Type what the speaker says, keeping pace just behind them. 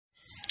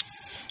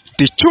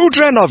The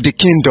children of the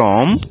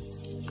kingdom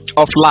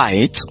of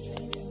light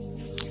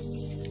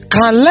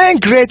can learn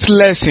great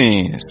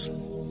lessons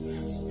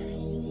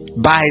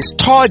by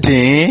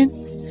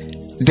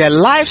studying the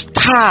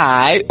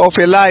lifestyle of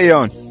a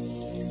lion.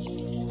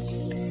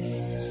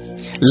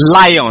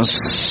 Lions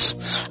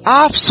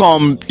have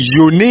some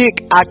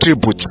unique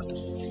attributes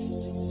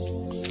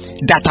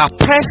that are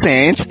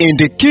present in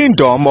the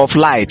kingdom of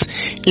light,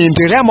 in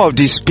the realm of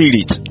the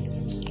spirit.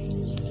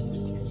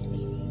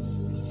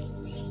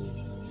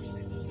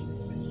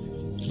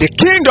 The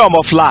kingdom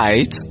of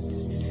light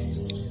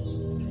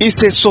is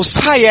a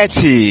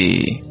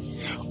society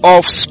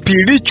of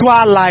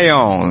spiritual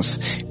lions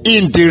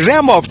in the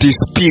realm of the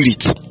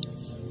spirit,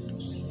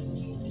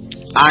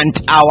 and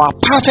our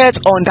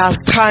perfect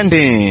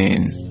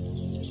understanding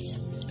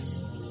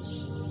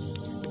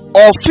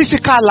of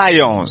physical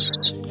lions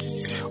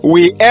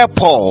will help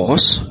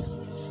us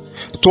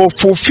to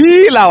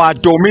fulfill our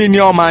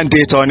dominion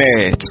mandate on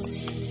earth.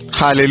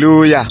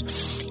 Hallelujah.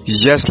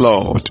 Yes,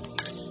 Lord.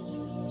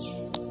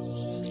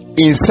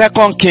 In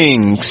 2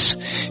 Kings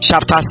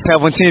chapter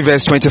 17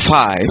 verse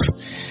 25,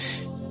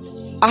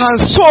 and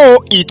so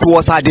it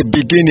was at the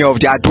beginning of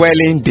their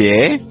dwelling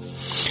there,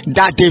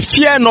 that they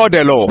fear not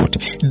the Lord.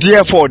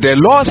 Therefore the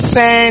Lord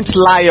sent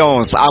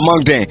lions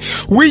among them,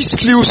 which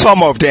slew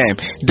some of them.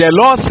 The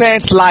Lord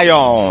sent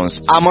lions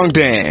among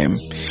them,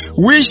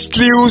 which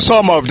slew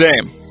some of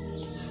them.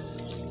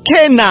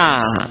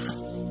 Canaan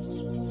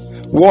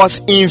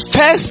was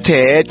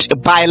infested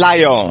by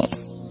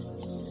lions.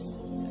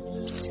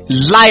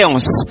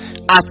 Lions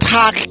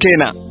attacked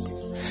Canaan,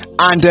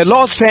 and the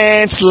Lord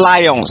sent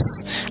lions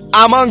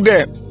among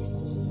them.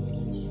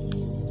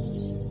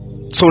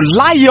 So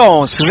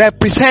lions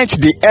represent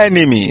the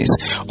enemies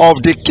of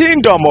the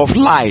kingdom of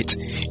light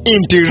in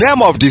the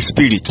realm of the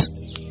spirit.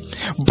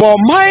 But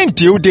mind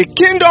you, the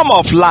kingdom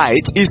of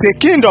light is a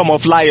kingdom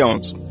of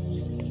lions.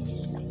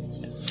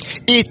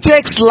 It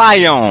takes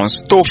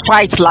lions to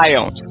fight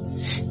lions.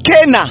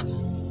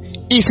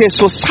 Canaan is a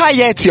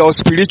society of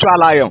spiritual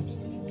lions.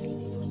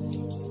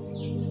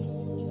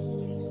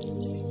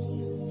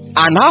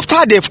 And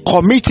after they've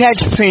committed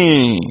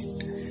sin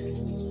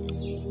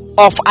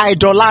of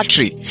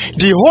idolatry,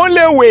 the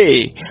only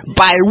way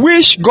by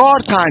which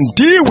God can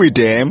deal with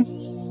them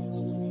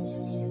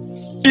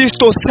is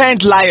to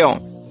send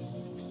lions.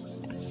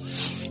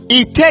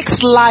 It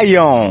takes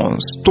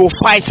lions to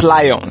fight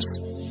lions.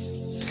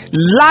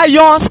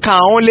 Lions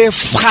can only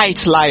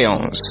fight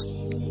lions.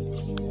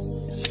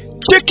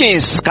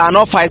 Chickens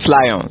cannot fight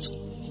lions.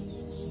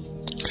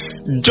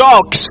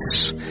 Dogs,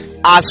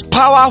 as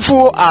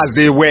powerful as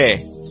they were,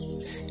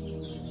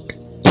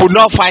 could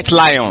not fight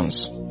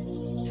lions.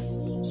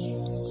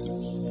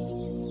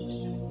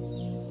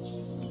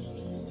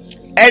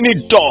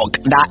 Any dog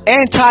that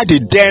entered the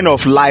den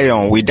of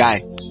lion will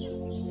die.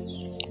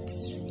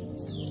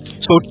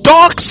 So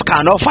dogs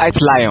cannot fight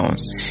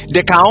lions.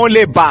 They can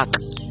only bark.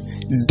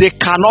 They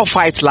cannot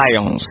fight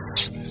lions.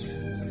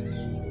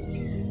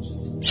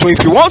 So if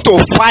you want to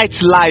fight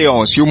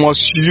lions, you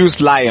must use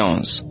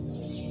lions.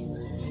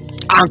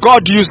 And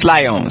God used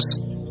lions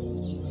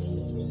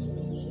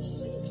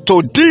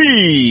to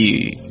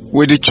deal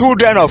with the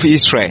children of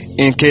Israel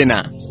in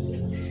Canaan.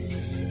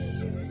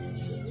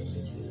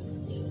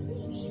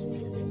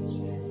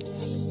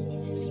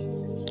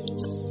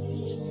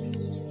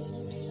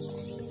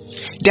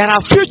 There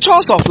are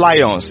features of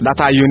lions that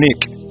are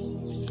unique.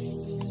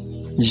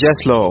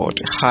 Yes, Lord.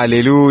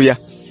 Hallelujah.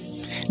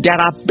 There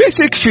are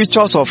basic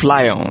features of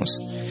lions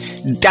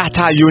that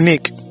are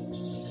unique.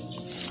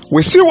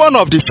 We see one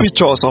of the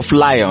features of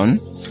lion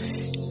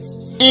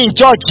in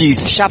Judges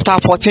chapter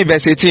 14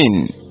 verse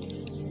 18.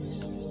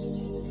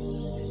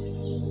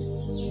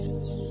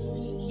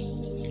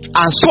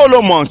 And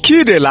Solomon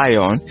killed a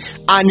lion,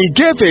 and he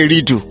gave a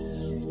riddle.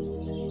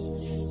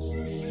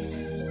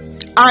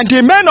 And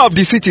the men of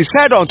the city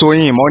said unto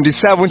him on the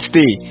 7th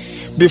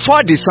day,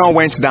 before the sun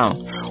went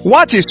down,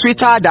 what is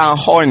sweeter than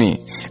honey,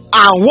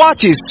 and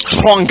what is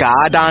stronger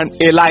than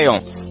a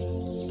lion?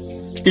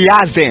 He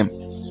asked them,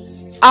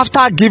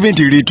 after giving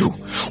the riddle,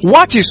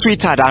 what is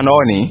sweeter than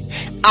honey,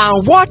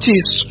 and what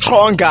is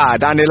stronger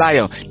than a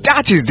lion?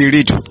 That is the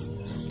riddle.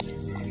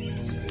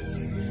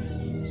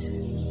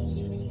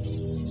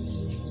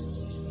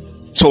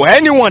 So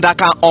anyone that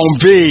can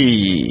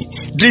unveil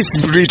this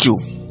riddle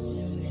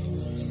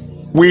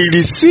will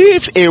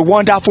receive a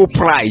wonderful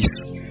prize.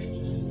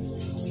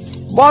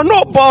 But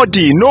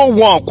nobody, no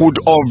one could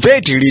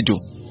unveil the riddle.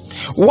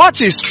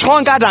 What is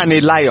stronger than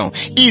a lion?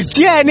 Is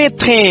there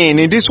anything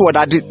in this world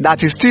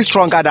that is still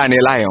stronger than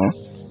a lion?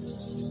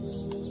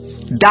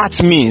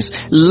 That means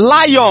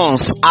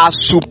lions are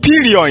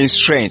superior in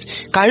strength.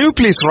 Can you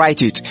please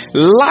write it?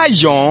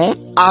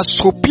 Lions are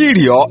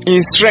superior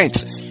in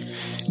strength.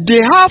 They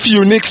have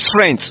unique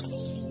strength.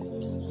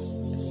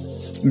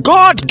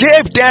 God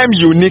gave them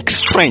unique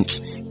strength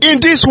in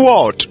this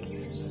world.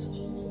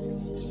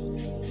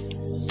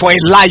 For a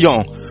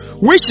lion,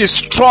 which is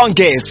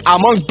strongest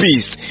among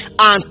beasts,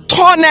 and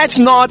turneth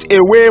not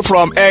away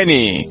from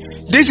any.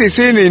 This is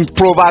seen in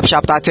Proverbs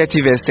chapter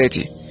 30 verse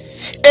 30.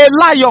 A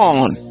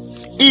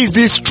lion is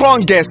the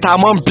strongest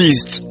among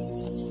beasts.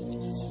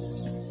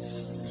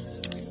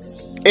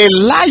 A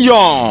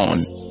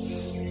lion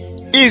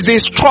is the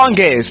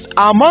strongest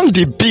among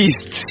the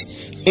beasts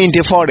in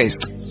the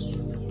forest,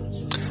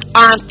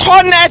 and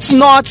turneth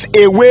not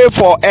away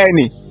for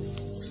any.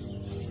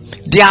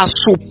 They are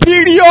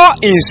superior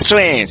in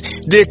strength.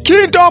 The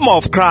kingdom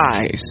of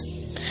Christ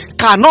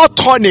cannot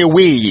turn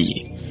away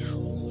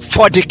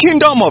for the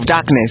kingdom of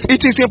darkness.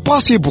 It is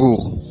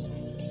impossible.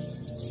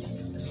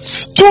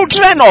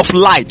 Children of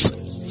light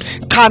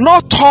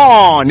cannot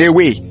turn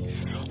away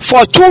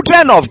for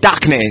children of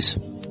darkness.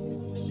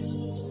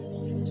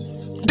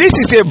 This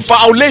is a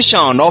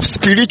violation of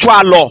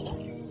spiritual law.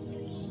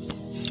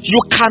 You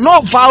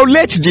cannot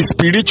violate the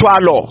spiritual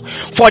law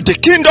for the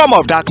kingdom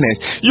of darkness.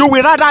 You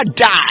will rather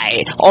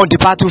die on the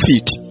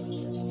battlefield.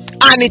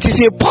 And it is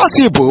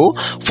impossible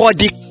for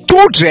the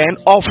children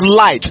of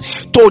light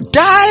to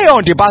die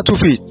on the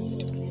battlefield.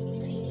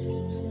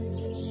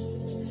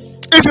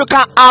 If you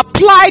can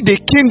apply the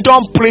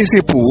kingdom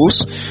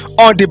principles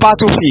on the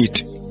battlefield,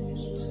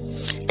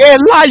 a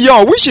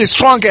lion which is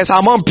strongest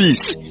among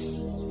beasts,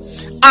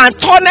 and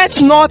turneth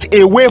not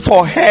away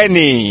for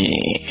any.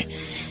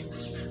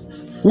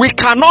 We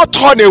cannot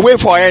turn away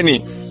for any,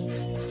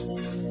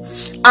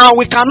 and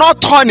we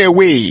cannot turn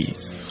away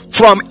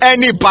from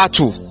any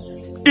battle.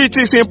 It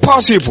is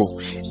impossible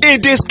in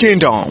this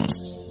kingdom.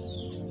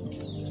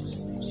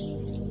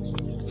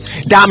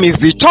 That means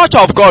the church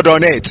of God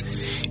on earth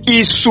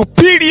is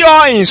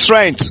superior in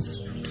strength.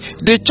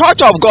 The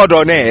church of God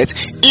on earth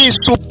is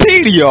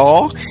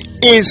superior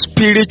in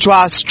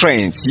spiritual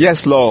strength.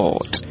 Yes,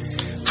 Lord.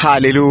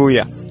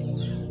 Hallelujah.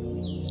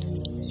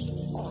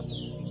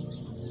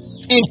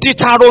 In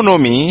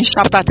Deuteronomy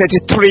chapter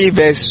 33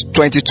 verse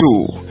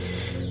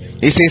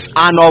 22, it says,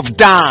 and of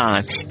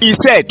Dan, he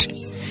said,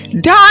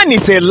 Dan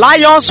is a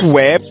lion's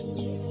whelp,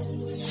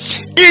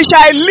 he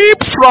shall leap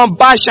from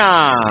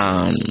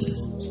Bashan.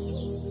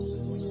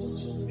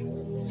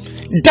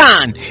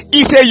 Dan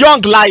is a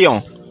young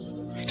lion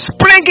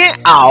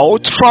springing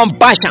out from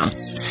Bashan.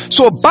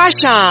 So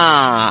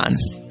Bashan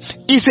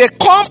is a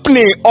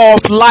company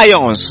of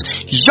lions,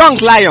 young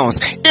lions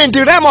in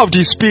the realm of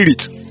the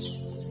spirit.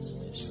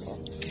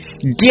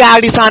 There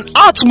is an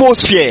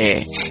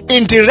atmosphere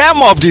in the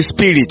realm of the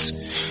spirit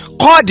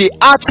called the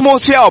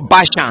atmosphere of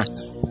Bashan.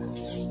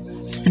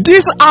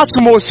 This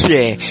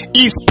atmosphere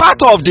is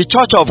part of the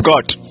church of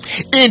God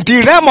in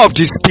the realm of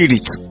the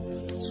spirit.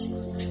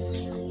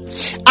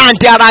 And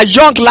there are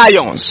young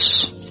lions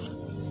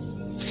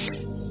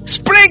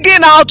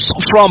springing out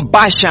from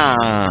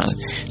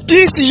Bashan.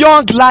 These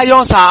young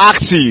lions are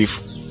active.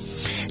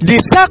 The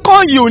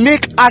second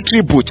unique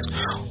attribute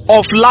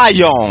of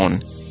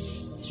lion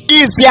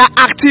is their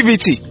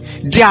activity.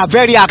 They are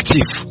very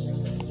active.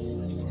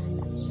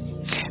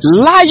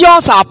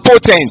 Lions are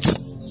potent,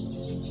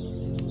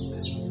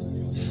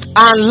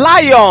 and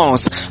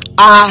lions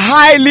are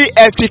highly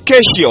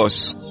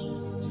efficacious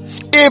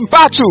in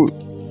battle.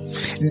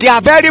 They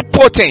are very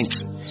potent,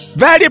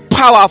 very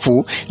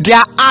powerful. They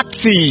are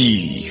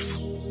active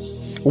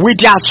with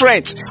their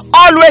strength,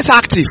 always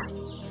active.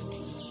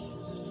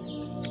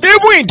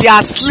 Even in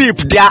their sleep,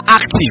 they are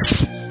active.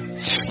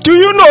 Do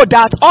you know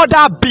that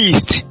other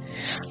beasts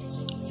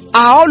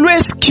are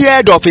always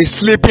scared of a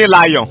sleeping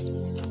lion?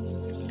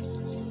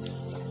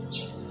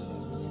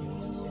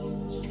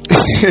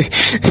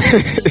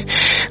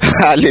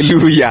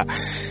 Hallelujah.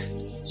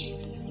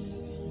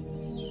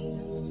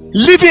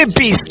 Living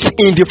beasts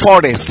in the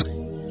forest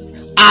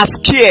are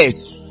scared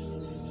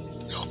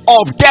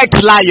of dead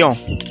lion.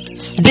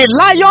 The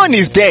lion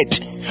is dead,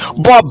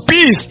 but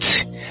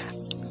beasts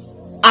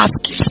are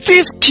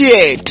still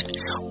scared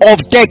of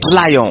dead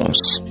lions,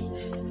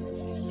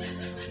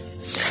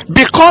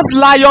 because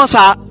lions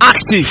are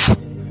active.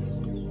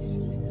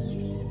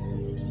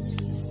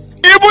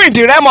 Even in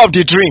the realm of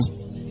the dream,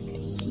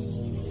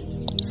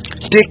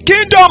 the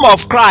kingdom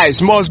of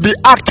Christ must be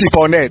active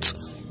on earth.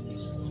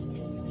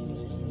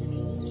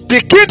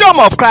 The kingdom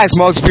of Christ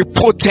must be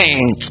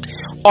potent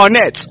on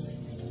earth,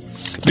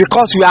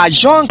 because we are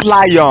young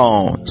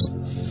lions.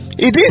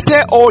 It didn't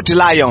say old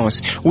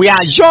lions. We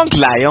are young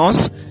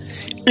lions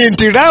in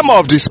the realm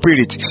of the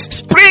spirit,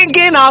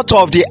 springing out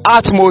of the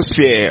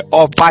atmosphere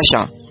of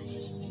Bashan.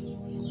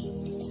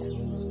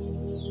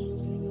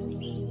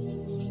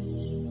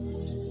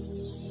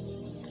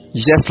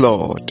 Yes,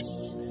 Lord.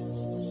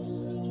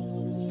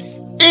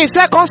 In 2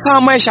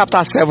 Samuel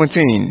chapter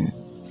 17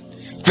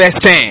 verse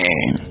 10,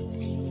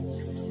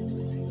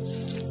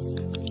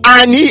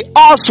 and he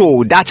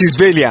also that is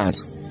valiant,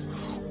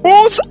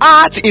 whose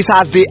heart is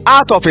as the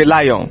heart of a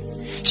lion,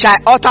 shall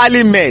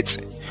utterly melt.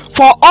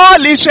 For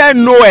all Israel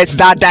knoweth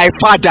that thy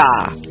father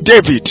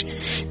David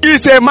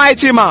is a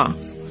mighty man,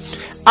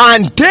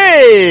 and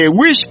they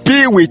which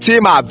be with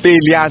him are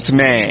valiant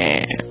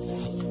men.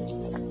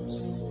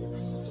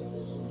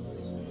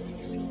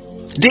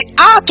 The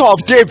heart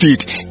of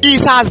David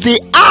is as the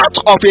heart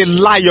of a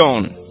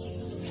lion.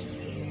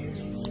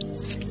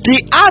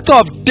 The heart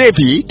of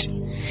David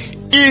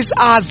is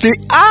as the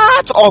heart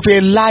heart of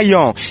a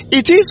lion,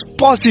 it is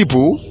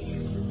possible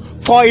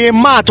for a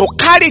man to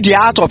carry the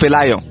heart of a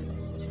lion.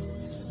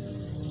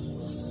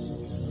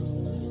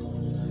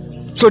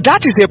 So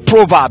that is a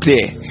proverb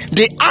there.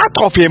 The heart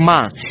of a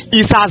man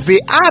is as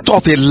the heart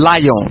of a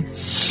lion.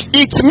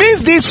 It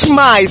means this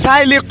man is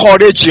highly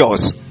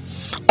courageous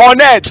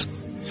on earth,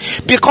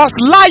 because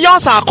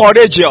lions are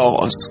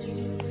courageous.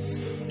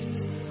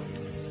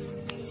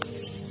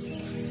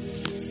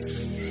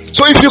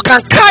 So if you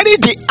can carry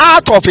the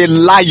heart of a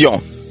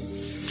lion,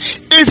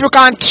 if you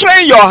can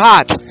train your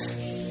heart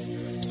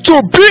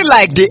to be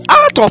like the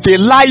heart of a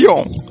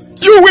lion,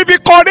 you will be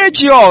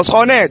courageous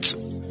on earth.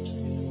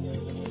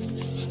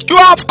 You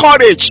have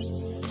courage.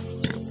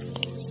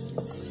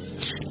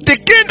 The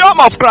kingdom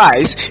of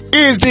Christ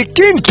is the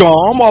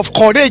kingdom of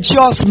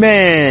courageous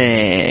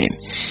men.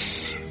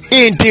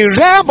 In the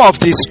realm of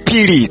the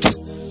spirit,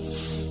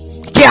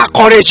 they are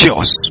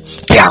courageous.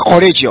 They are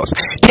courageous.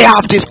 They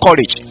have this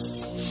courage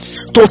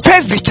to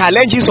face the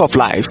challenges of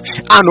life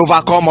and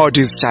overcome all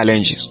these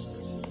challenges.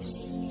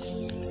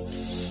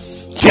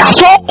 They are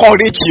so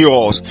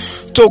courageous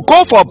to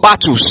go for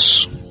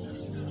battles.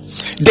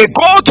 They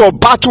go to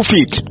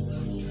battlefield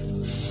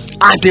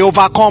and they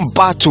overcome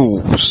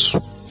battles,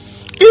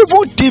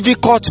 even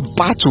difficult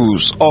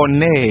battles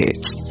on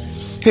earth.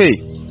 Hey,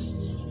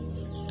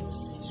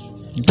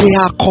 they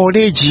are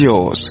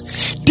courageous.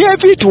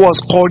 David was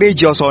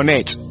courageous on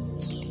earth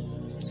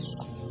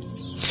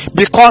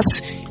because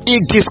he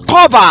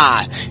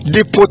discovered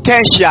the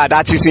potential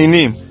that is in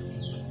him.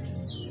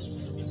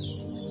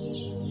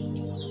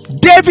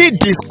 David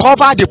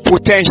discovered the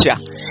potential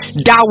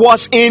that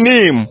was in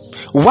him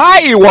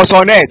while he was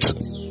on earth.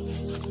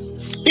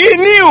 He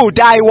knew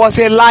that he was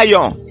a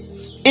lion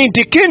in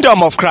the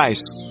kingdom of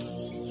Christ.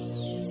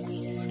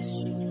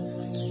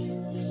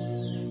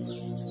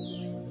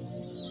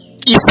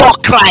 He saw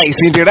Christ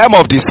in the realm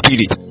of the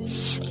spirit,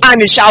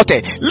 and he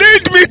shouted,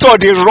 "Lead me to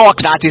the rock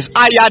that is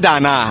higher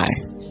than I."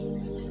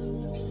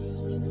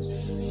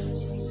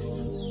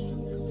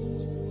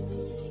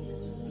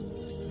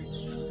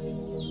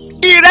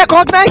 He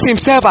recognized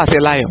himself as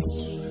a lion.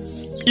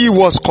 He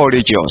was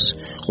courageous.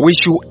 We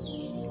should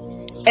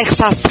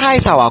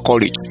exercise our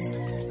courage.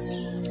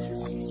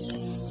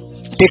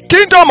 The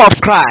kingdom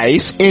of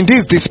Christ in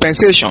this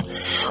dispensation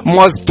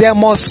must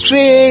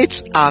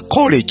demonstrate our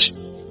courage.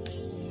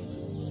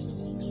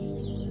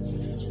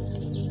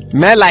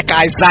 Men like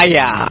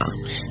Isaiah,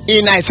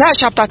 in Isaiah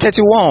chapter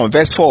 31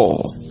 verse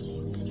 4,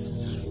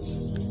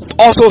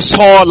 also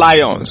saw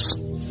lions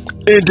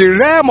in the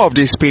realm of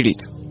the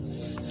spirit.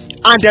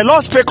 And the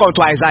Lord spake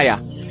unto Isaiah,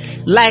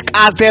 like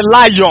as the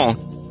lion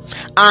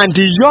and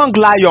the young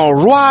lion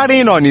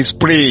roaring on his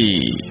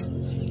prey.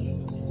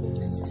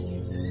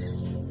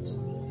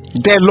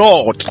 The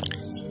Lord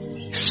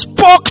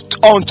spoke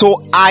unto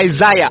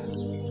Isaiah,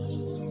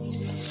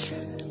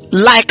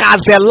 like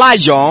as the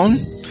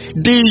lion,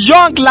 the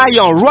young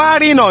lion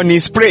roaring on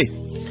his prey.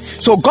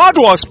 So God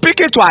was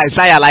speaking to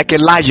Isaiah like a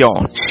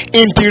lion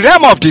in the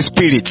realm of the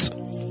spirit,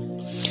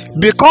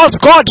 because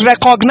God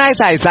recognized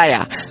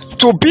Isaiah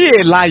to be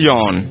a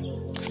lion.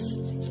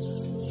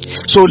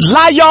 So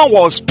lion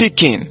was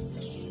speaking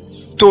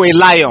to a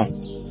lion.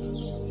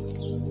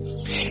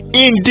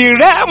 In the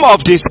realm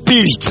of the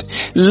spirit,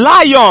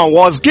 lion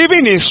was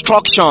giving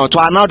instruction to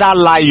another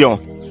lion.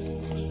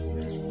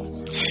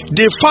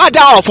 The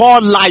father of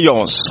all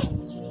lions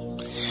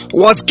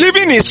was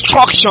giving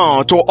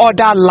instruction to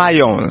other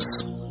lions.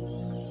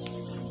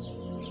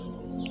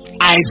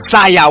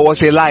 Isaiah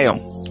was a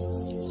lion.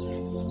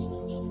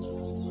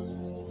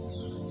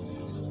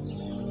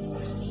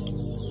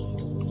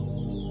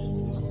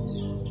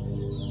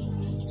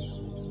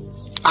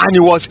 And he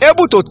was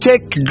able to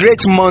take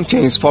great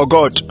mountains for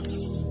God.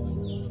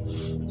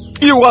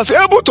 He was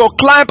able to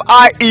climb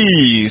high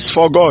hills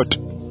for God,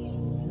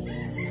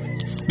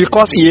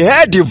 because he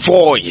heard the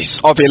voice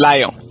of a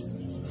lion.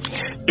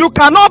 You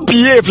cannot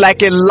behave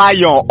like a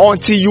lion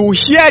until you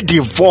hear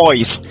the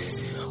voice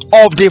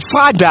of the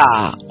father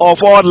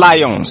of all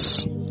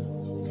lions,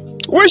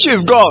 which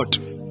is God.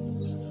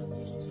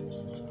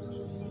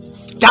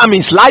 That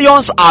means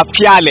lions are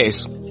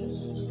fearless.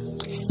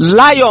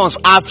 Lions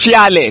are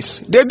fearless.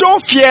 They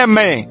don't fear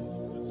men.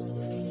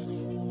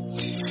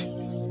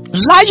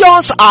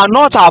 Lions are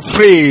not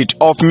afraid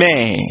of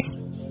men.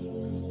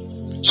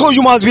 So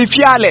you must be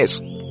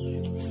fearless.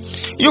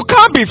 You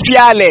can't be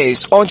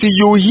fearless until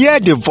you hear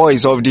the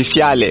voice of the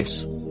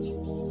fearless.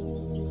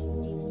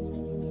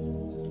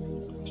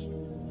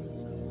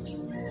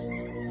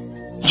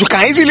 You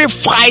can easily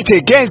fight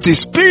against the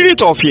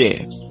spirit of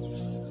fear.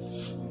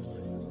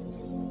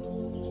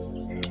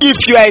 If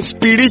you are a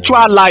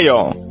spiritual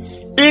lion,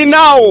 in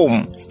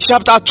Nahum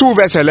chapter 2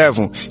 verse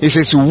 11, it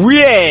says,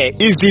 "Where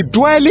is the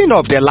dwelling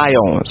of the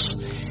lions,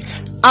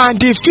 and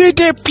the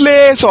feeding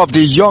place of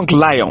the young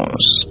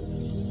lions?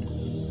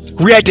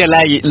 Where the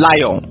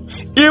lion,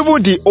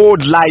 even the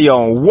old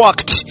lion,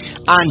 walked,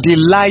 and the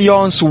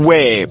lions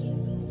wept,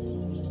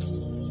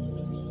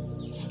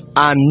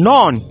 and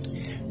none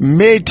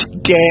made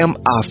them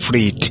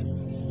afraid."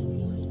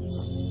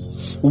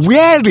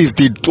 Where is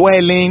the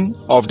dwelling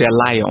of the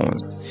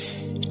lions?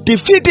 The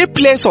feeding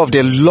place of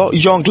the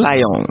young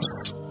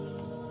lions.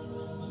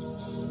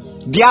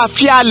 They are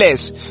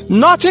fearless.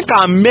 Nothing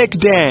can make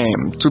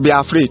them to be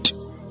afraid.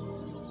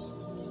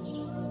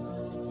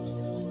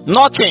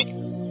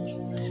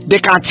 Nothing. They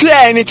can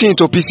tear anything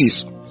to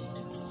pieces.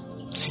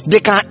 They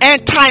can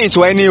enter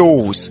into any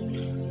holes.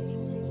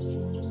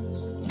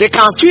 They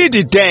can fill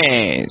the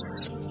dens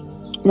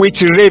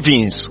with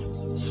ravens.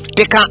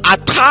 They can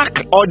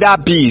attack other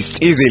beasts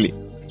easily.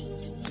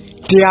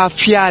 They are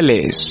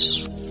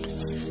fearless.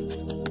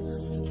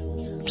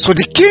 So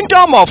the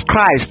kingdom of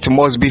Christ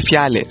must be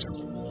fearless.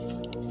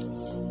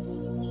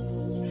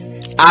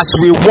 As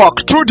we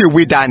walk through the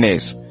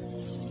wilderness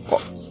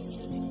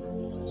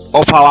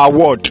of our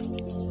world,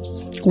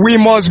 we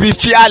must be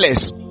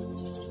fearless.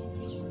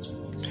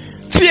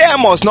 Fear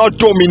must not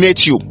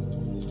dominate you.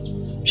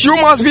 You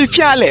must be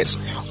fearless.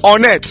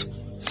 On earth,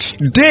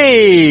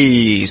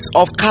 days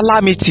of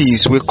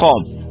calamities will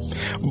come,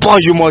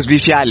 but you must be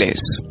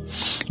fearless.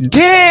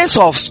 Days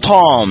of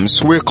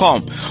storms will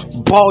come,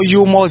 but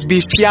you must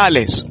be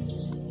fearless.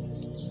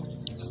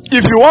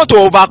 If you want to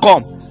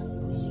overcome,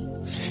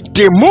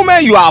 the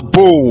moment you are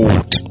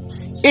bold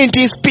in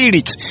the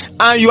spirit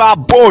and you are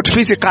bold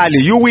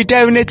physically, you will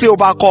definitely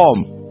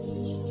overcome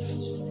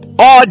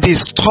all the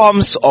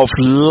storms of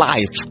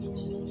life.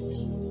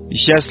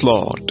 Yes,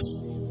 Lord.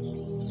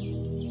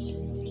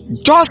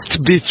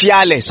 Just be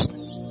fearless.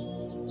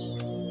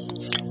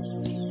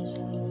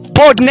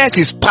 Boldness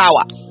is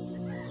power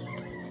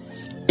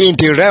in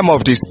the realm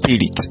of the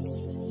spirit.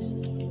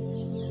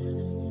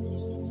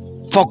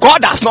 For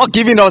God has not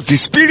given us the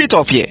spirit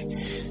of fear,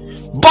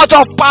 but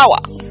of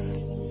power,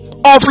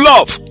 of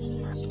love,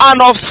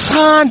 and of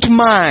sound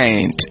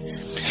mind.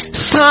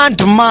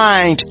 Sound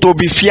mind to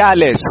be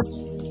fearless.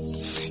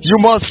 You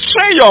must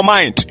train your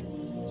mind.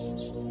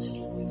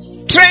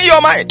 Train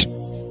your mind.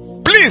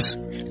 Please,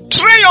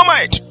 train your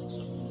mind.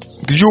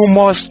 You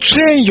must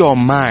train your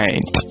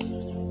mind.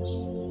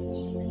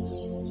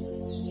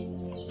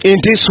 In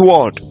this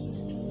world,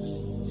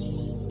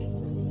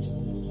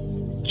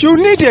 you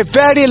need a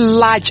very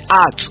large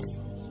heart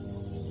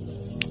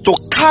to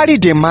carry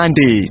the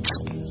mandate.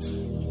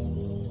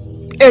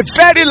 A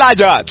very large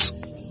heart.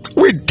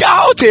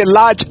 Without a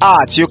large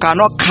heart, you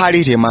cannot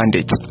carry the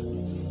mandate.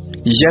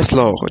 Yes,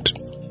 Lord.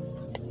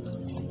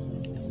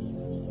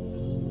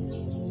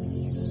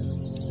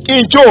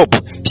 In Job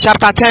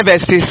chapter 10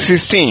 verse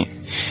 16,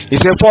 he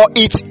said, for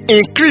it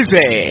increased.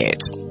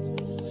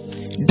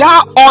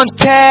 Thou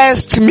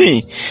huntest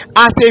me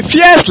as a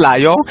fierce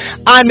lion,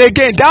 and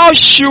again thou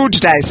shewed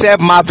thyself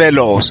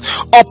marvelous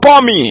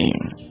upon me.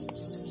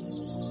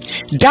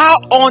 Thou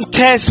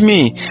huntest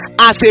me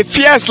as a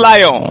fierce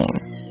lion.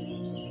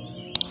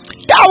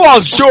 That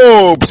was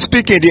Job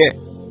speaking there.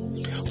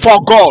 For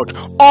God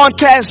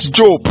hunts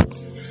Job.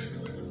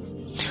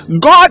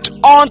 God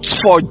hunts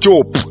for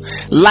Job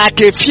like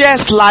a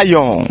fierce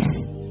lion.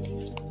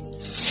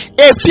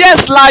 A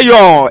fierce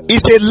lion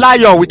is a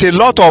lion with a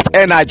lot of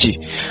energy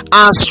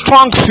and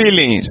strong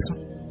feelings.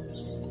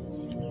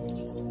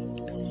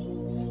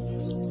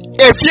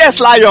 A fierce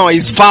lion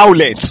is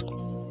violent.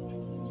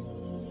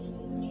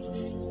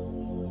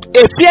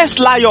 A fierce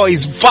lion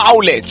is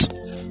violent.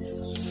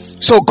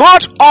 So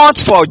God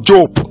hunts for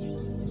Job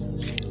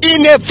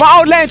in a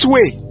violent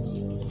way.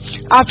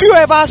 Have you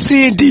ever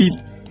seen the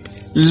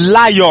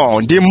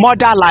lion, the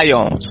mother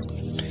lions,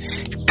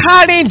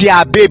 carrying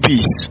their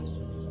babies,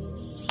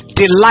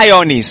 the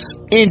lionesses,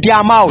 in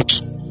their mouth?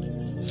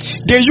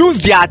 They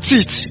use their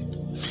teeth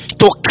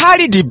to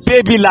carry the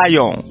baby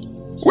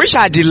lion, which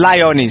are the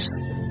lionesses.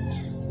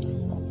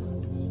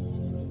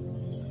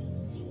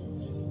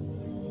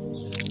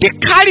 They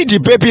carry the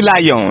baby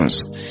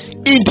lions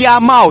in their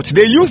mouth.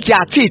 They use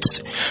their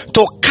teeth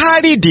to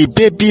carry the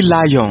baby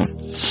lion.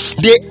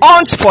 They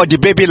hunt for the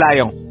baby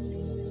lion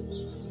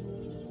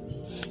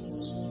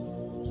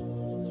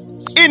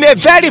in a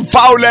very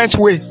violent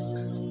way.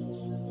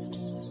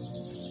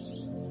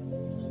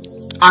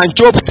 And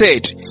Job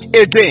said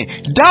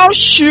again, thou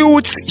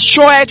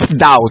showest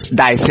thou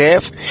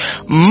thyself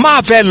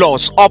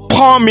marvelous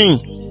upon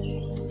me.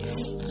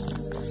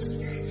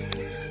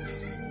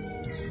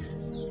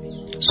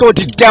 So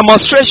the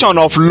demonstration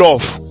of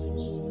love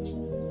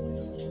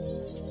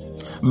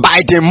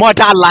by the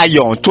mother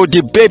lion to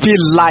the baby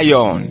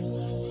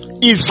lion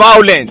is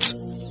violent.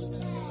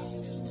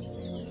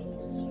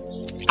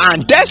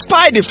 And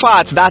despite the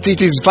fact that it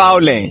is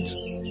violent,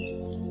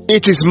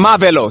 it is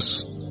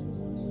marvelous.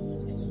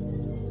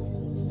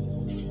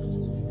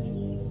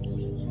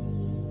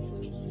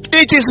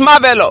 It is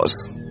marvelous.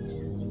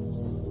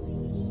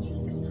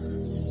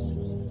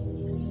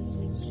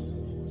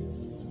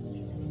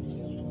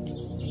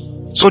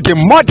 So the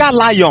mother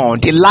lion,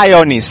 the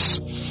lioness,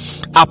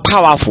 are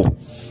powerful.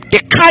 They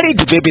carry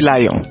the baby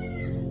lion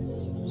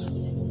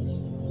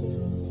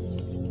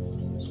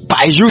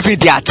by using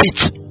their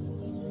teeth.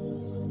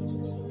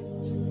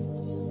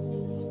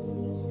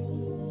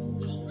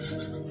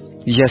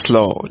 Yes,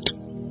 Lord.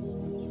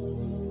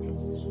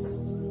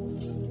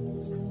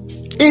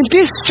 In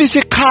this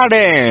physical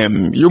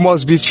realm, you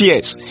must be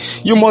fierce.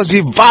 You must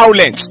be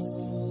violent.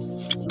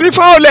 Be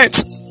violent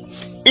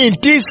in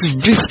this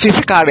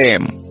physical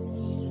realm.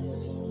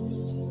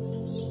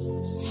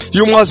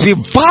 You must be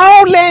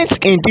violent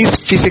in this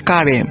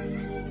physical realm.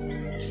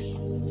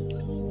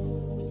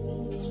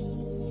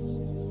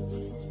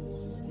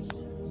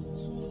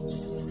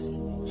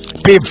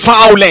 Be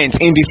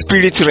violent in the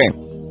spirit realm.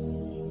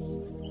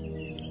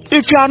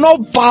 If you are not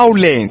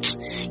violent,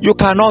 you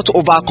cannot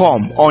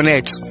overcome on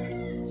earth.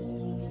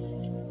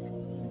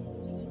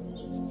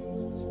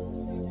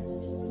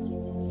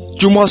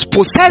 You must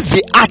possess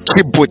the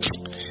attributes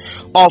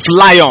of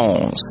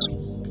lions.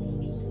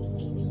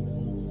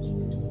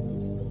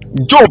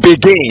 Job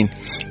again,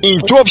 in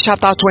Job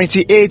chapter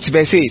 28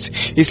 verse 8,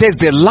 it says,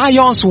 the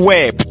lions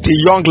wept, the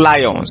young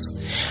lions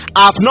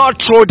have not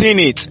trodden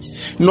it,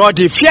 nor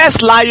the fierce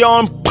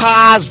lion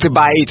passed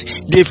by it.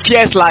 The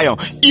fierce lion.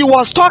 He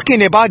was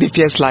talking about the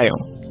fierce lion.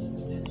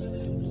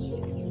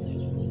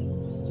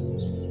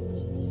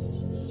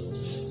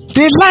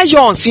 The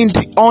lions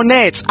on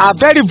earth are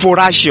very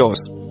voracious.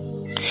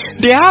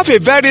 They have a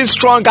very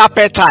strong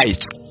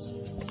appetite.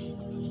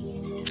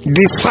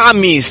 The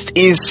psalmist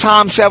in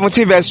Psalm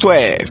 17 verse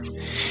 12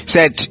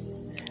 said,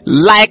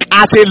 like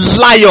as a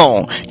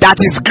lion that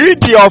is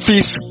greedy of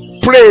his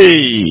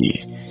prey,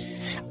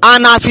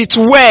 and as it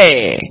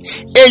were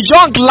a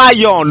young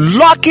lion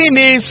lurking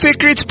in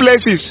secret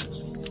places.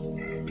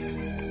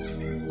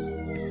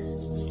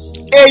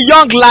 A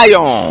young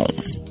lion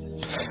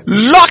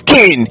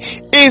lurking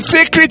in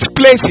secret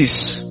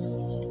places.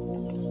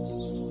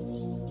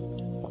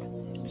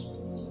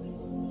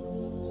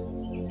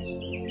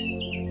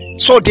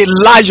 So the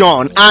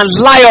lion and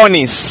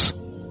lioness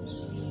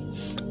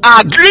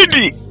are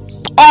greedy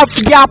of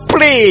their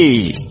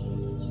prey.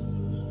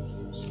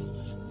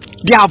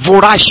 They are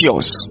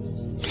voracious.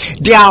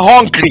 They are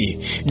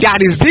hungry. There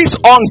is this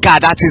hunger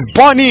that is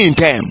burning in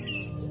them.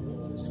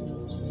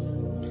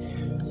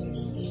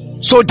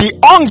 So the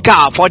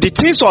hunger for the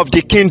things of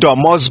the kingdom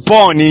must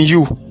burn in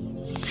you.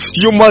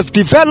 You must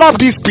develop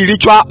this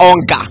spiritual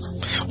hunger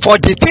for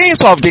the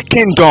things of the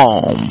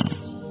kingdom.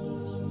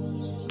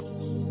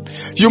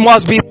 You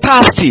must be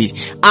thirsty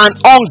and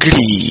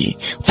hungry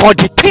for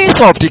the things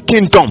of the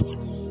kingdom.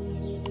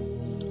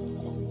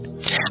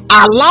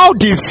 Allow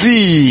the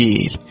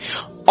zeal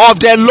of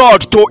the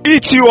Lord to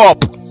eat you up.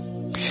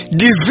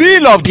 The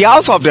zeal of the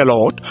house of the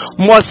Lord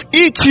must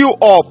eat you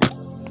up.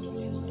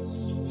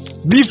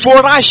 Be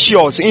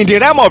voracious in the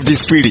realm of the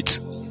spirit.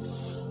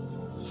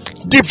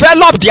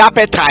 Develop the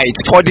appetite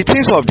for the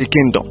things of the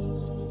kingdom.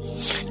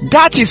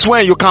 That is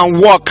when you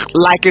can walk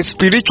like a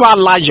spiritual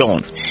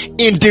lion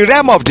in the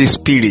realm of the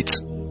spirit.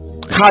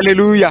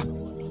 Hallelujah.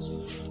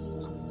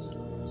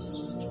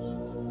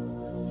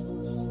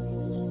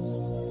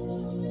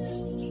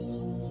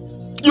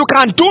 You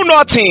can do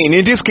nothing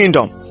in this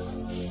kingdom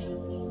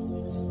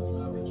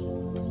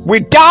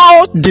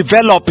without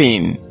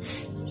developing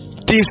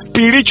the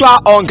spiritual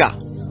hunger.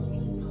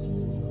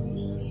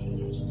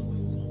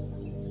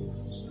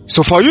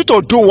 So for you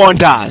to do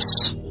wonders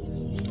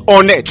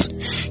on earth,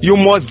 you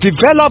must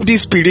develop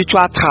this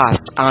spiritual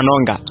thirst and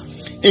hunger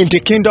in the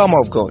kingdom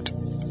of God,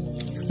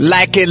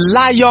 like a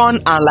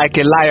lion and like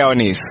a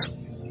lioness.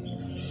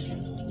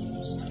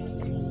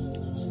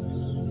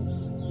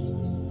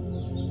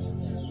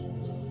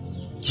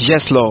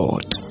 Yes,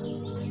 Lord.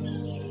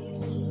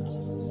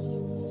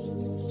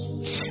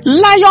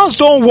 Lions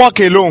don't walk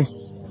alone.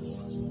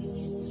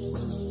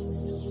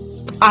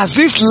 As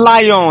these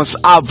lions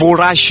are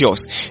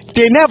voracious,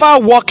 they never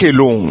walk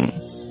alone.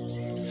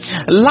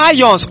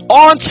 Lions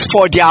hunt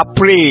for their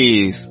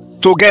prey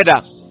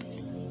together.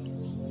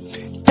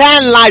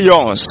 10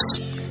 lions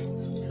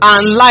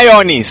and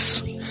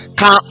lioness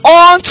can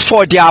hunt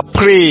for their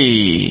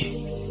prey.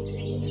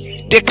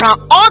 They can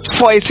hunt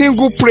for a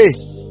single prey.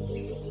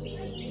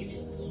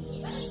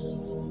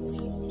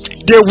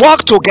 They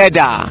work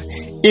together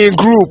in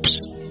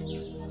groups.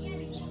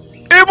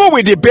 Even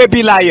with the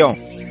baby lion,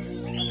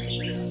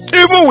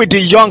 even with the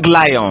young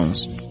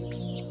lions.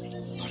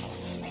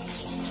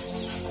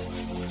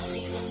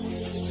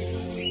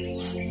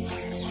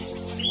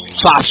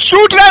 So as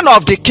children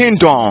of the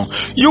kingdom,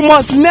 you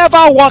must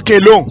never walk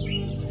alone.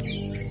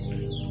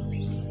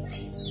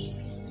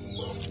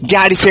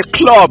 There is a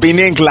club in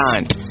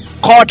England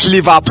called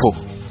Liverpool,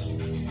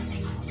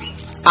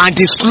 and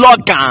the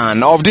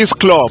slogan of this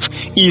club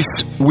is,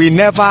 we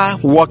never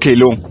walk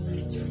alone.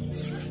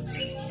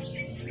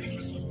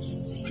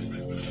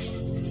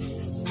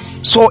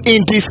 So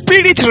in the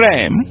spirit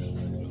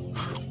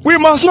realm, we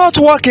must not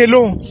walk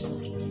alone.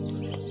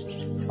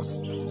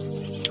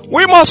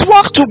 We must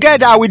work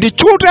together with the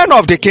children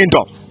of the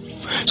kingdom,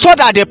 so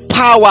that the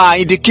power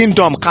in the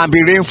kingdom can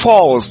be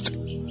reinforced.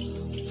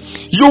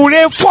 You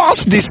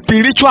reinforce the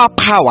spiritual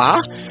power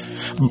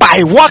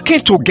by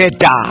working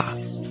together.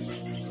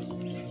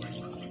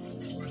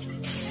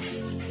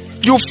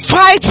 You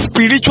fight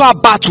spiritual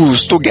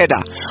battles together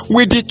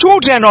with the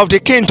children of the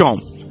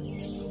kingdom.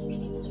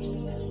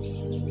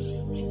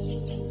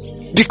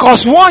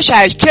 Because one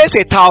shall chase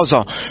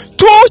 1,000,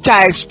 two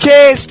shall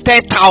chase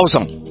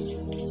 10,000.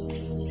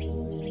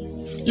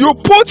 You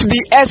put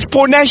the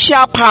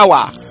exponential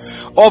power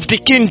of the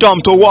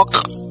kingdom to work.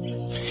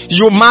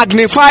 You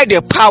magnify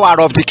the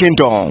power of the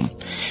kingdom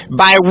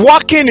by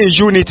working in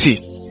unity,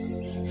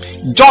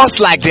 just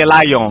like the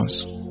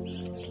lions.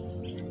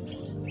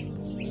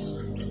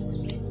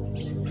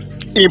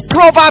 In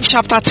Proverbs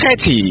chapter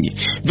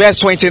 30 verse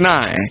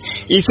 29,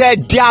 he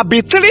said, there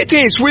be three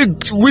things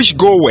which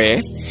go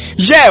well,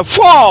 yea,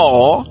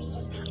 four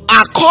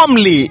are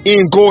comely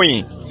in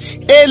going: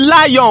 a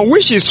lion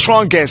which is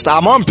strongest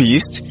among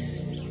beasts,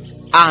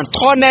 and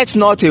turneth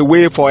not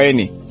away for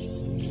any.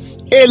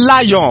 A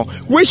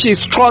lion which is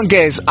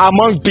strongest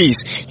among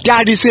beasts.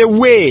 There is a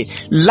way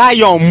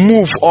lion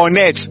move on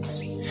earth.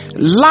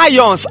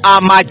 Lions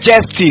are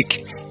majestic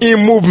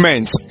in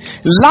movement.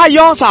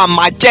 Lions are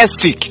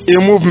majestic in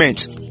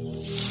movement.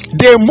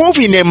 They move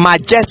in a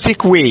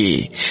majestic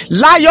way.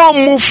 Lions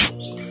move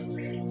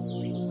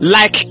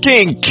like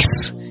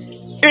kings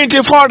in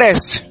the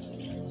forest.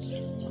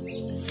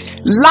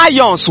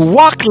 Lions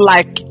walk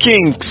like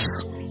kings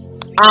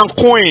and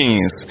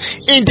queens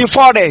in the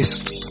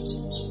forest.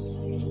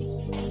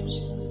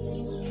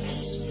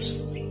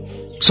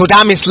 So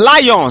that means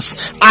lions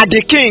are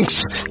the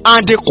kings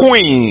and the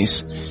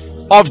queens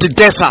of the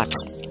desert.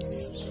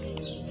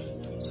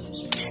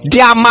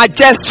 They are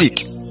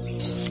majestic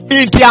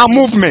in their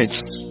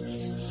movements.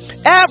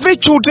 Every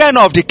children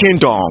of the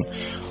kingdom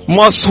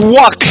must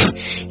walk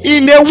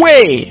in a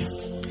way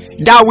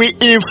that will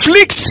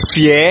inflict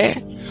fear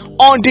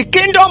on the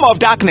kingdom of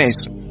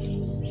darkness.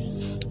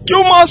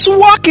 You must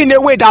walk in a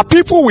way that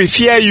people will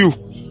fear you.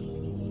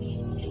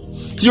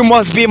 You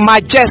must be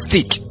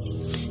majestic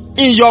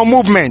in your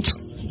movement.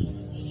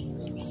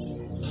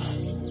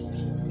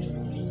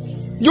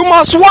 You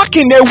must walk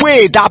in a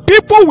way that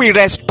people will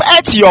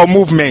respect your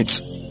movement.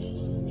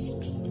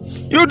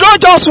 You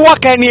don't just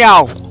walk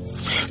anyhow.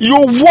 You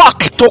walk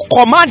to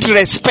command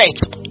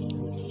respect.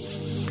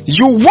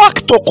 You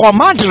walk to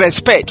command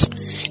respect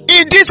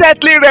in this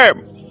earthly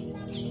realm.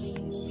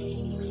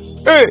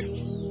 Hey,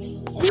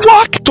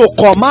 walk to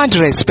command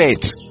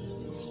respect.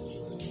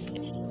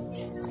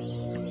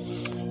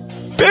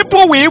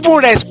 People will even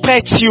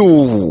respect you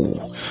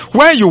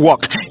when you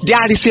walk.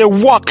 There is a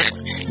walk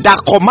that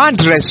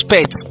commands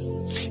respect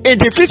in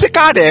the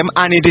physical realm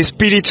and in the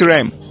spirit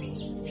realm.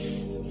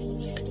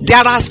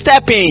 There are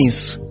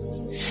steppings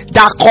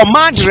that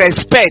command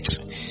respect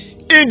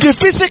in the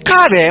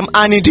physical realm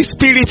and in the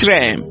spirit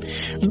realm.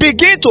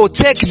 Begin to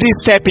take these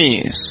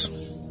steppings.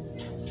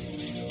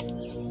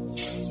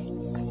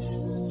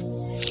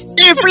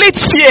 Inflict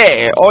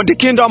fear on the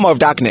kingdom of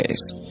darkness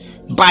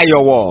by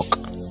your walk.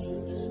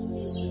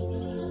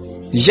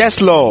 Yes,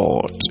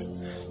 Lord.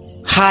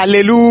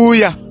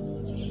 Hallelujah.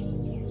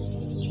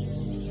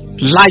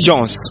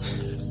 Lions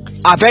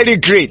are very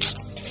great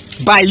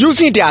by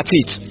using their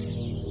teeth.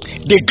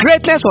 The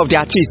greatness of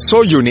their teeth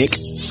so unique.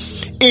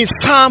 In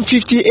Psalm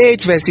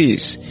 58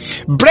 verses,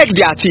 break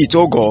their teeth,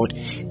 O God,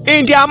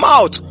 in their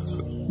mouth.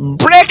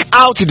 Break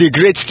out the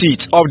great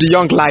teeth of the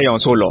young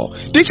lions, O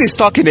Lord. This is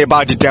talking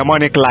about the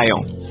demonic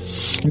lion.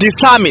 The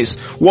psalmist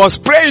was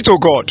praying to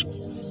God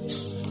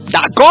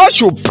that God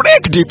should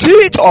break the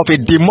teeth of a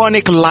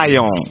demonic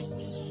lion.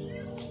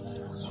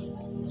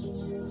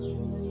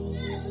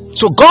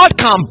 So God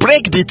can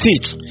break the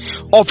teeth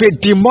of a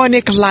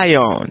demonic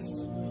lion.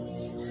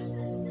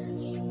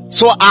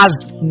 So as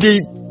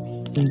the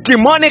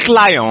demonic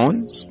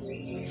lions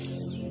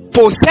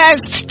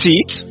possessed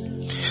teeth,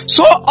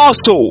 so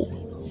also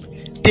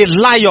the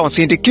lions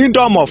in the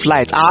kingdom of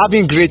light are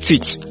having great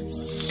teeth.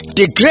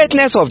 The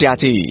greatness of their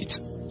teeth.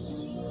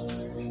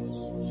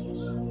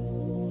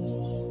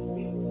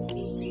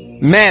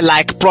 Men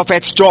like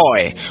Prophet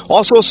Joy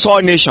also saw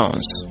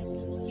nations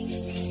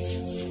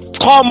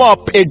come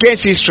up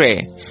against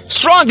Israel,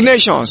 strong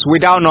nations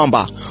without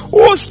number,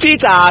 whose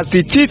teeth are as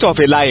the teeth of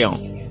a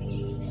lion.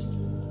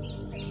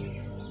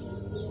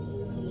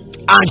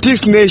 And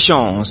these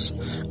nations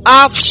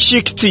have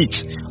chic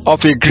teeth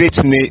of a great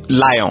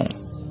lion,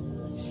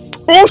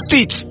 whose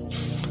teeth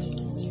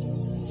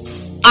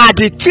are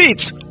the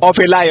teeth of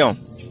a lion.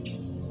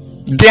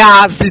 They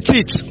are as the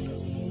teeth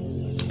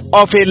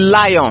of a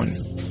lion.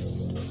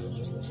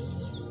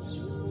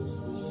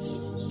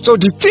 So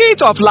the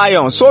teeth of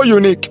lion so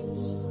unique.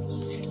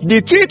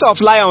 The teeth of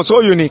lion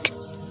so unique.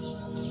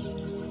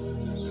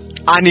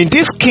 And in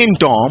this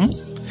kingdom,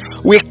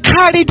 we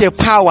carry the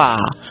power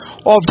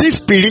of this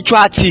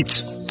spiritual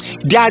teeth.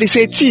 There is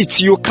a teeth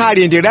you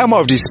carry in the realm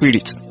of the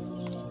spirit.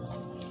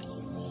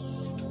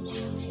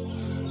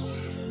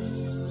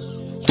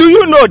 Do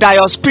you know that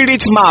your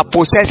spirit man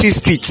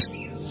possesses teeth?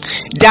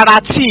 There are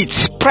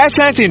teeth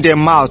present in the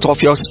mouth of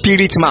your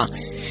spirit man.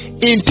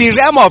 In the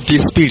realm of the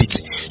spirit,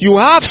 you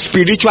have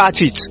spiritual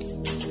teeth.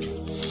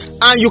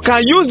 And you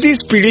can use these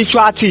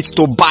spiritual teeth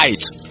to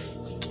bite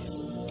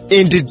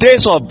in the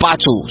days of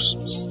battles.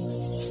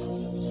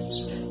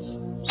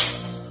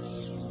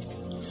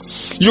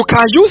 You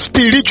can use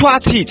spiritual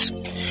teeth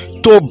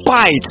to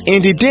bite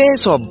in the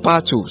days of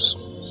battles.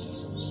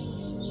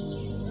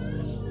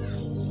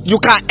 You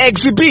can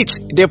exhibit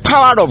the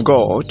power of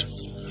God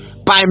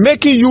by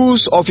making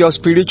use of your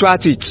spiritual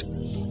teeth.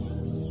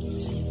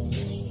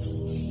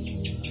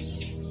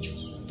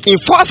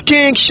 In 1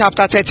 Kings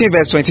chapter 13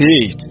 verse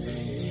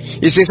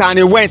 28, it says, and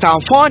he went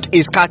and found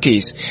his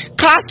carcass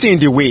cast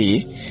in the way,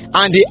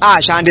 and the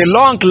ash and the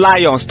long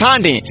lion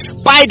standing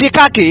by the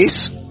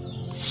carcass,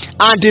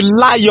 and the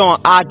lion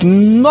had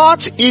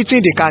not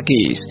eaten the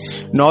carcass,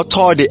 nor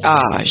tore the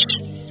ash.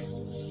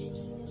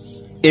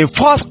 In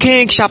 1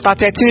 Kings chapter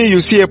 13, you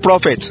see a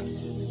prophet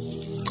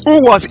who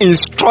was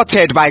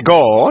instructed by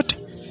God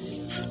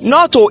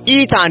not to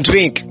eat and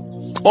drink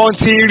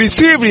until he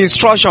received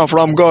instruction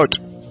from God.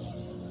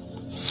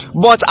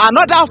 But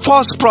another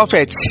false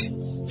prophet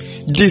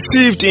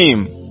deceived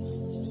him,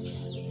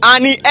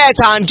 and he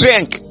ate and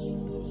drank.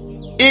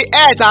 He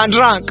ate and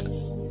drank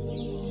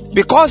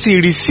because he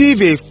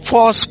received a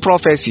false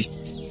prophecy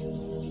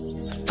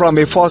from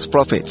a false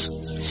prophet.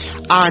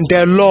 And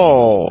the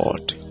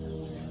Lord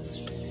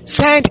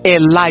sent a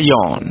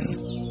lion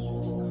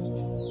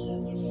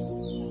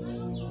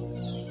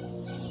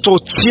to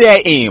tear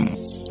him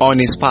on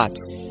his path.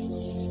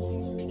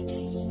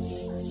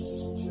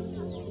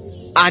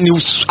 And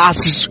as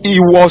he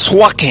was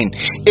walking,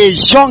 a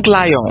young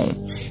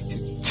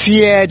lion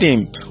teared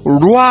him,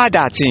 roared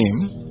at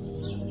him,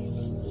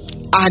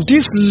 and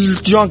this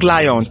young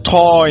lion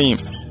tore him.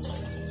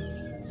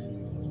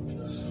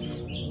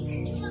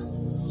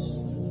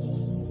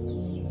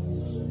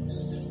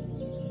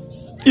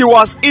 He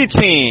was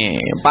eaten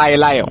by a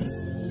lion.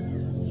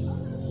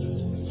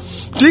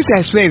 This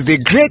explains the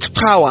great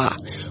power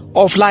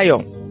of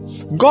lion.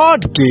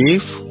 God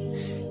gave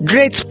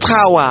great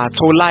power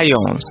to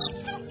lions.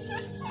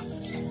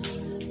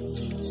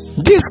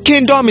 This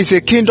kingdom is a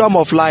kingdom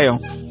of lion.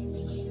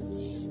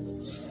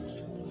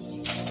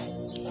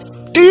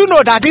 Do you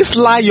know that this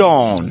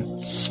lion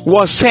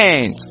was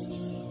sent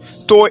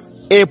to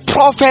a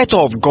prophet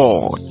of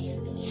God?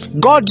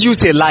 God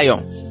used a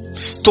lion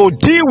to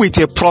deal with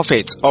a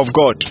prophet of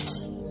God.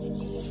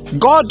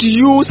 God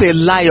used a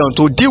lion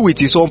to deal with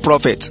his own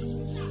prophet.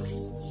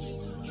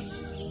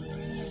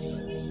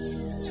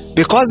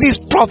 Because this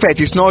prophet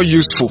is not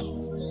useful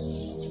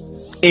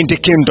in the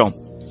kingdom,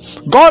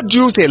 God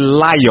used a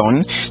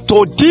lion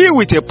to deal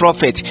with a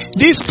prophet.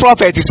 This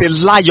prophet is a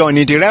lion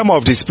in the realm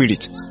of the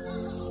spirit.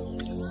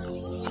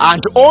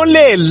 And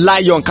only a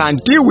lion can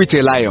deal with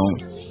a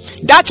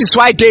lion. That is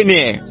why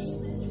Daniel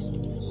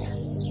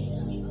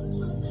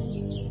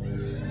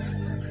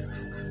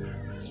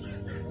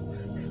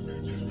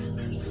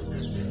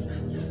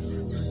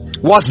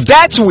was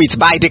dealt with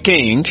by the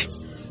king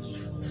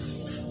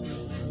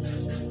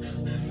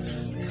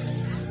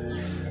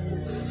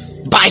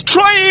by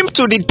throwing him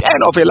to the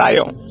den of a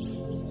lion.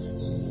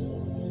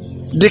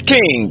 The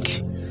king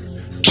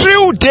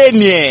threw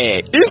Daniel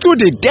into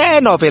the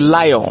den of a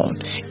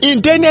lion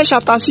in Daniel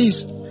chapter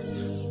 6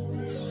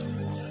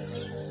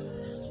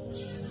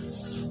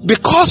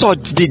 because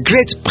of the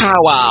great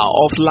power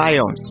of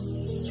lions.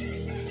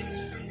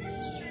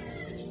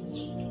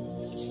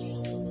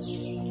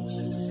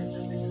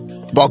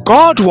 But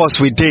God was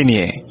with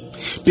Daniel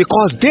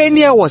because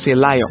Daniel was a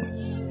lion.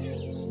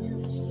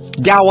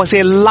 There was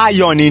a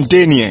lion in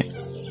Daniel,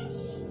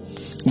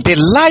 the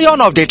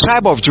lion of the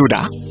tribe of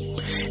Judah.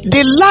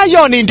 The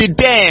lion in the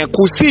den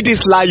could see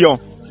this lion,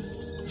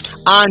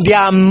 and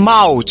their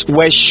mouths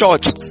were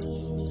shut.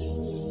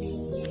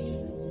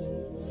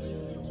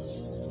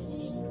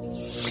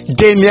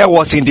 Daniel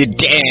was in the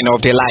den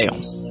of the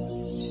lion,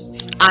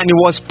 and he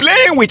was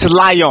playing with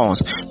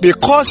lions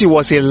because he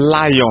was a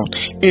lion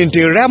in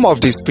the realm of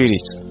the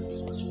spirit.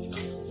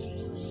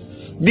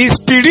 The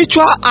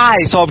spiritual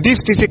eyes of these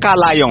physical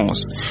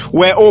lions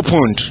were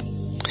opened,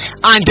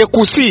 and they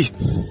could see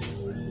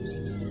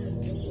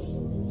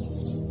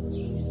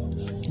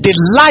the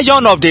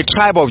lion of the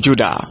tribe of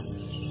Judah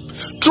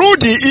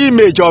through the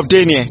image of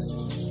Daniel.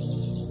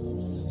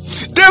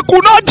 They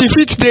could not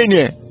defeat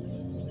Daniel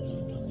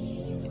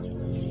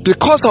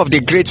because of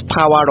the great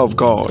power of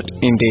God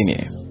in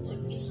Daniel.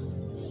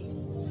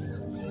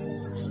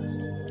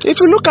 If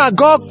you look at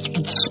God's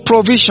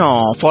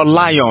provision for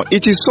lion,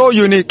 it is so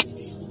unique.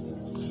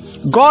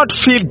 God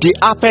filled the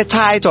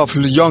appetite of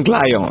young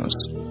lions.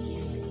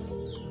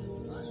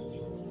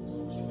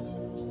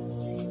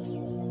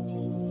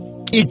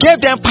 He gave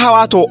them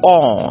power to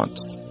hunt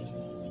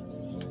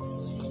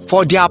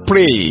for their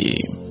prey.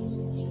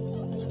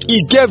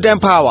 He gave them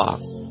power,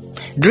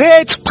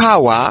 great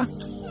power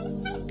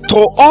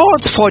to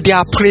hunt for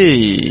their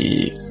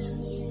prey.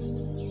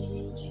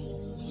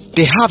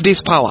 They have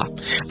this power,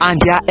 and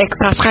they are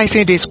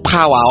exercising this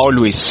power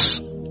always.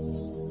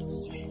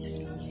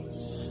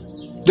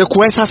 They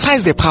could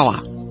exercise the power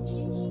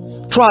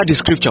throughout the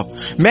scripture.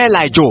 Men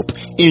like Job,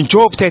 in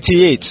Job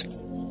 38,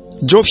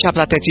 Job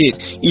chapter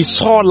 38, he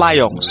saw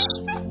lions.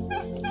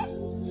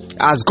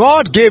 As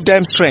God gave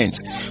them strength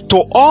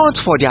to hunt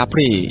for their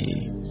prey.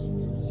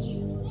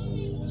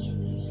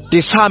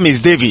 The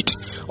psalmist David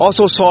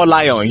also saw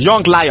lions,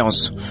 young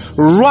lions,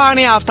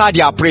 running after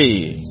their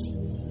prey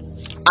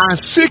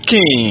and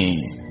seeking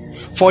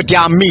for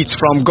their meat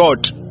from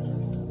God.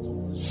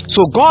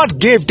 So God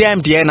gave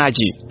them the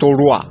energy to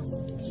roar.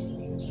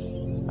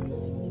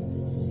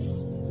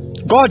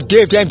 God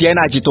gave them the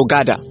energy to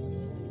gather.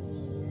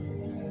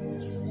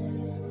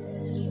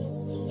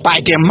 By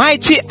the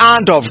mighty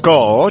hand of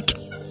God,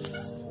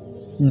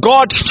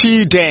 God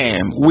filled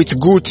them with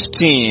good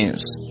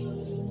things.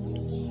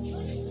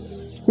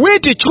 We,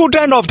 the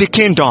children of the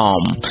kingdom,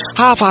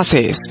 have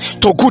access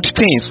to good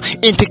things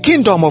in the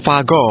kingdom of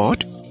our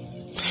God.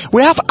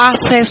 We have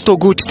access to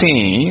good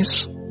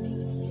things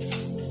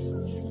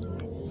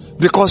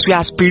because we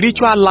are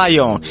spiritual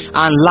lion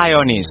and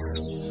lioness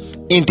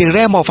in the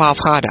realm of our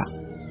Father.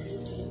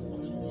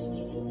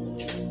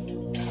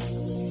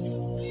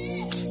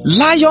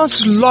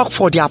 Lions look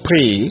for their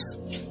prey.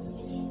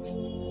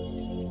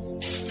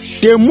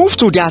 They move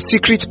to their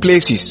secret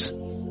places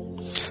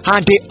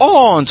and they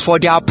hunt for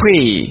their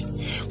prey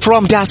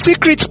from their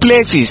secret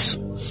places.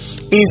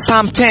 In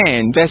Psalm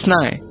 10 verse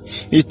 9,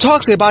 it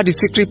talks about the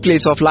secret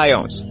place of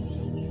lions.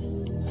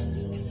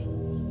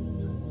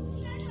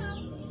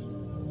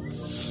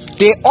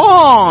 They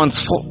hunt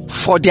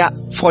for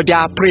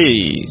their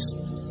prey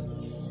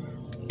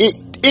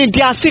in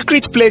their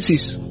secret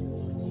places.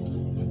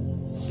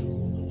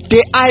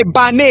 They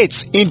hibernate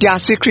in their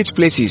secret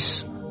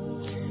places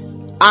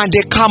and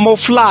they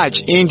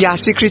camouflage in their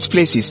secret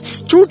places.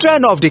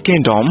 Children of the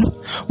kingdom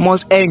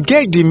must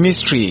engage the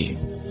mystery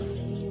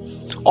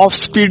of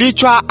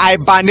spiritual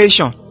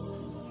hibernation,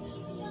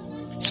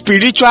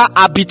 spiritual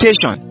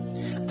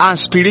habitation, and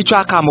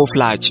spiritual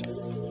camouflage.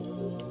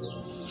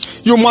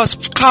 You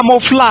must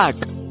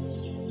camouflage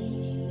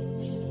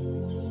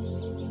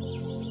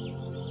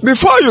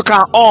before you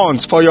can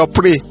hunt for your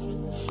prey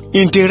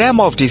in the realm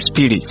of the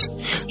spirit.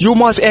 You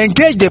must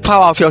engage the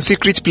power of your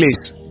secret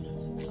place.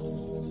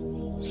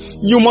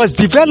 You must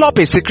develop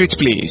a secret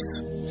place.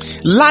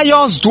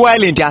 Lions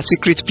dwell in their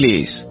secret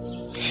place.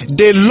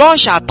 They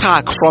launch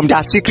attack from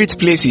their secret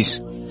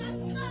places.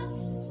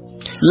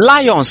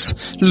 Lions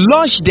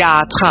launch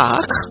their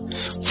attack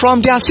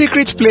from their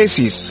secret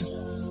places.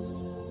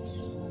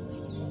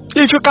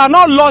 If you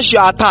cannot launch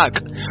your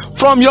attack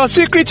from your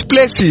secret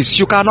places,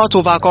 you cannot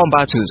overcome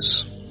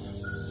battles.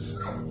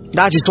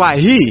 That is why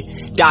he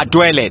that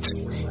dwelleth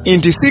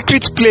in the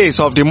secret place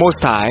of the Most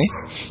High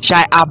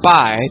shall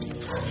abide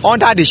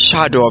under the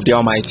shadow of the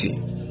Almighty.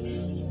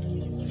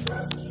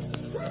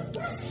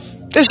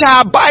 They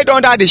shall abide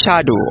under the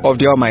shadow of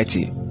the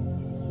Almighty.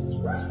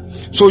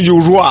 So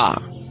you roar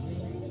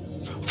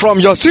from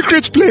your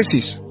secret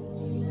places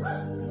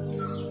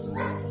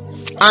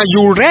and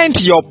you rend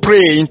your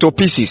prey into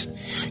pieces,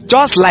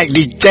 just like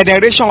the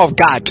generation of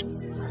God.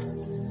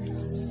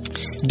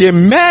 The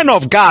men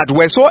of God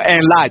were so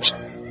enlarged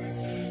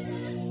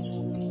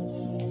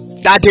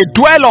that they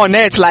dwell on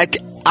earth like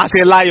as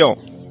a lion,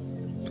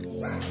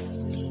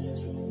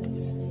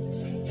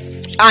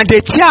 and they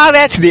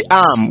teareth the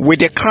arm with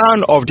the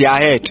crown of their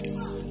head.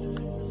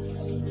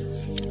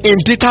 In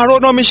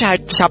Deuteronomy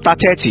chapter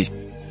 30,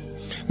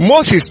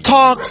 Moses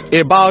talks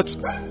about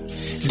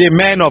the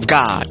men of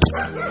God.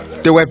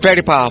 They were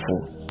very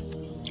powerful.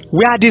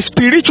 We are the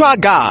spiritual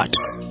God.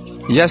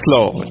 Yes,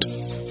 Lord.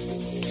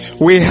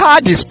 We are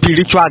the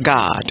spiritual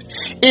God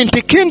in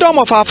the kingdom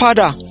of our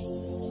Father.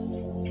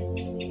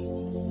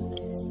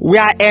 We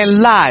are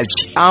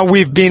enlarged and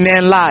we've been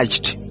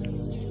enlarged.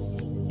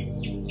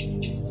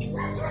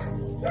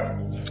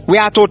 We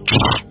are to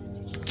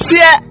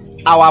tear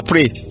our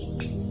prey.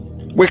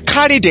 We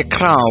carry the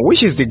crown,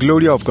 which is the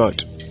glory of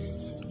God.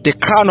 The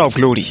crown of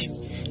glory,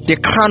 the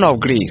crown of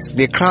grace,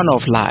 the crown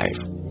of life,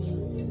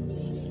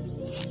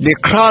 the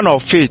crown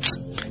of faith,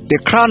 the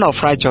crown of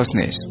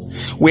righteousness.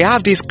 We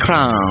have these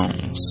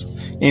crowns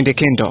in the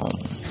kingdom.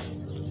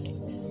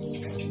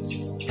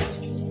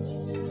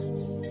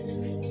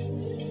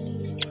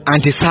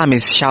 And the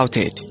psalmist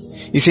shouted,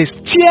 he says,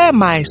 tear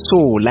my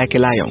soul like a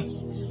lion.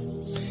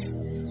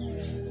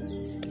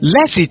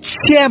 Let it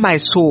tear my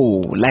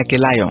soul like a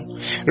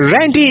lion,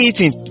 rending it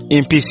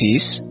in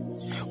pieces,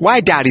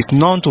 while there is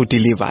none to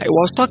deliver. It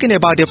was talking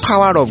about the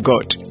power of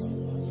God.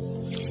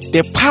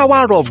 The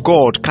power of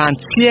God can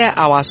tear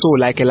our soul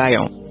like a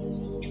lion.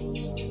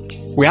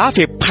 We have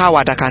a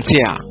power that can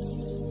tear.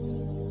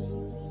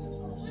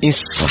 In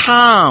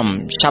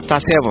Psalm chapter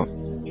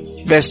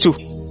 7, verse 2,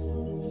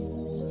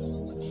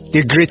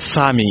 the great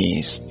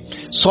psalmist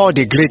saw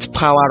the great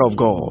power of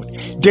God.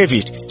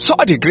 David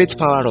saw the great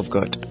power of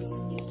God.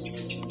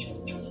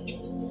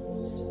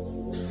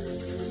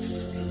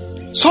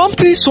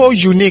 Something so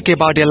unique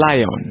about the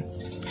lion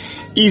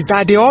is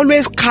that they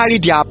always carry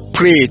their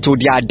prey to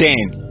their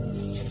den.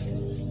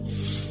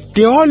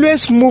 They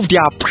always move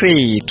their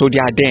prey to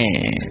their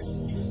den.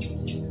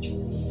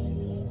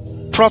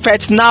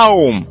 Prophet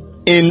Nahum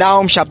in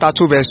Nahum chapter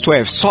 2 verse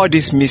 12 saw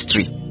this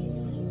mystery,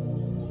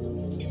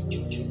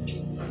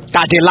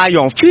 that the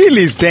lion fill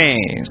his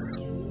dens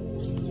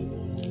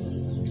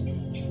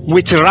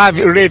with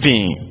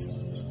raven.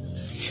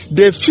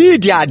 They fill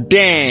their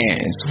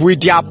dens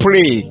with their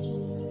prey.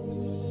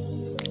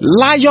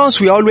 Lions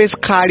will always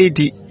carry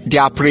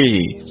their prey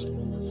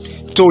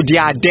to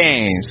their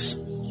dens.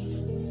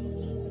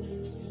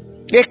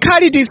 They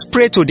carry this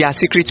prey to their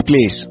secret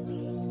place.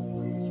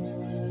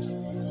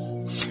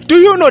 Do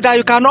you know that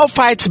you cannot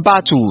fight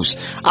battles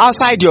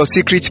outside your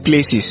secret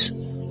places?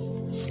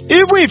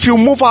 Even if you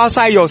move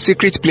outside your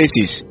secret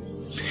places,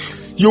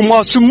 you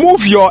must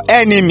move your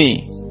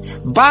enemy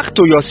back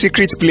to your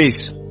secret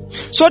place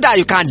so that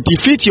you can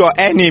defeat your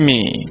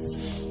enemy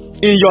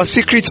in your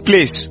secret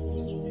place.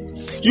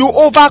 You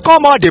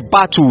overcome all the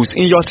battles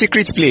in your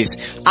secret place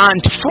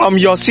and from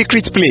your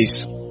secret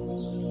place.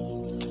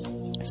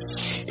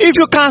 If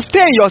you can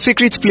stay in your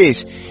secret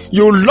place,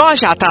 you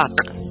launch attack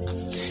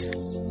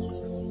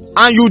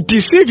and you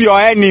deceive your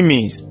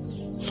enemies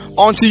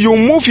until you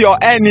move your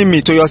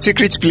enemy to your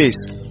secret place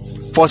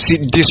for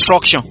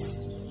destruction.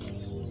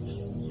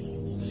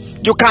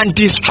 You can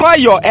destroy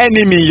your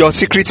enemy in your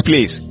secret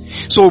place.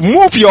 So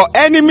move your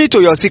enemy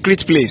to your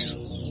secret place.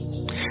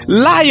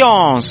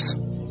 Lions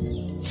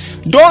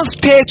don't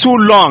stay too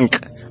long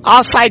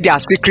outside their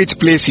secret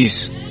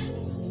places.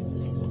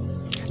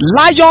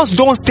 Lions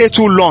don't stay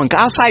too long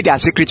outside their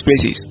secret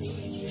places.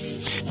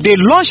 They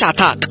launch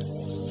attack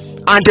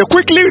and they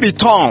quickly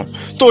return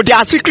to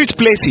their secret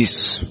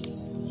places.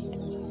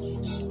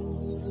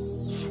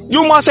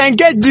 You must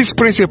engage this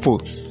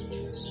principle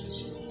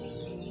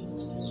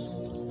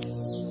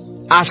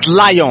as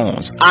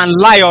lions and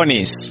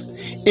lionesses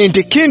in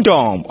the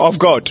kingdom of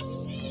God.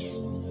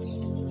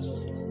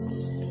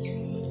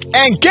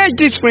 Engage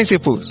these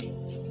principles.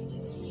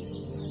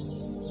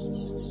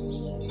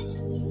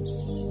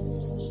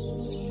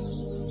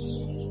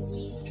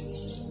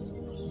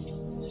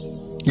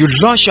 You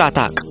launch your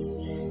attack.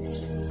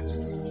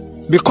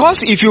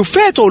 Because if you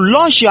fail to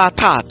launch your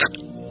attack,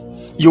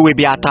 you will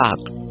be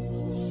attacked.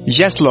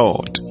 Yes,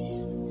 Lord.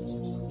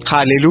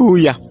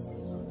 Hallelujah.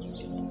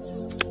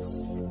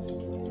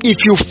 If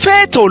you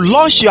fail to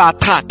launch your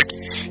attack,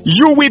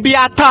 you will be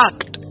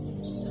attacked.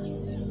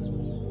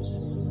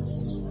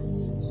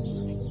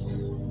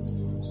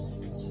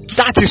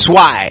 That is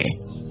why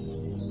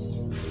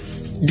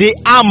the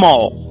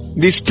armor,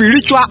 the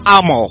spiritual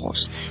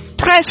armors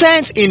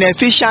present in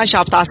Ephesians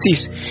chapter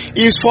 6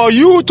 is for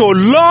you to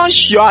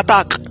launch your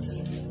attack.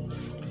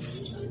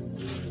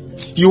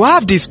 You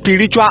have the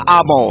spiritual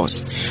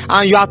armors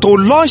and you are to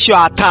launch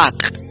your attack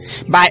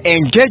by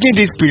engaging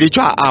these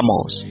spiritual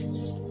armors.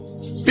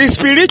 The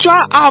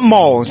spiritual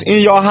armors in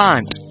your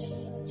hand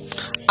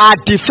are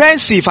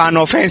defensive and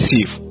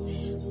offensive.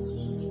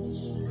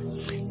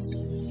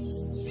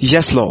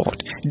 Yes,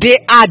 Lord. They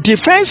are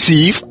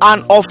defensive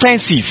and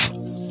offensive.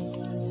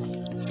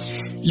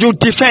 You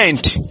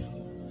defend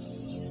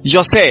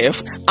yourself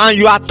and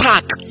you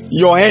attack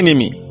your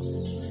enemy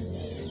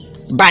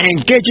by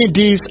engaging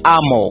these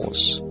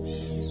armors.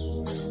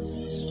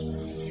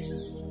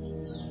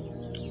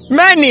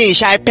 Many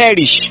shall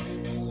perish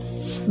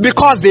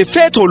because they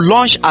fail to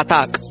launch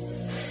attack.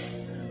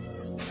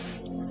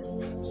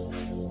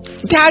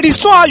 There is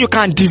no how you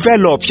can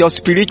develop your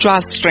spiritual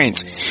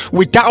strength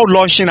without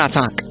launching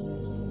attack.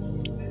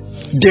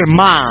 The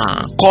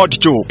man called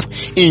Job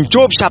in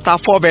Job chapter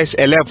 4 verse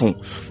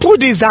 11 put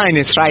this down in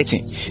his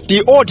writing.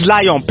 The old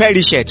lion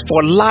perisheth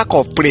for lack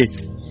of prey.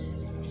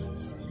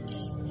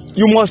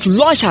 You must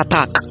launch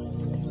attack,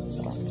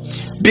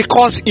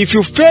 because if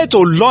you fail to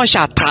launch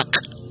attack,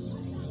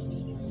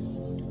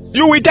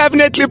 you will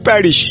definitely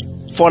perish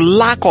for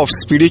lack of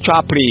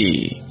spiritual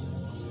prey.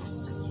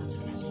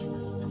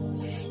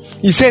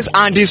 He says,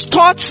 and the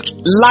stout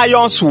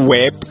lions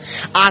wept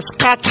are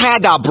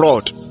scattered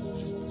abroad.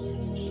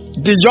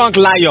 The young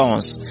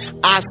lions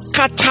are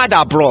scattered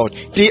abroad.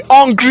 The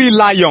hungry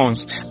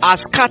lions are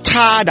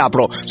scattered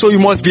abroad. So you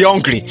must be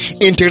hungry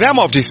in the realm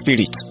of the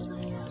spirit,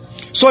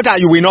 so that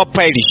you will not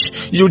perish.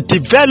 You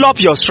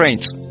develop your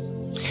strength,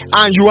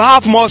 and you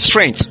have more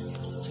strength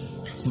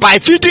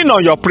by feeding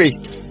on your prey.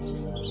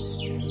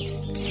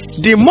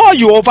 The more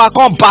you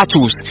overcome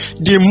battles,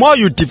 the more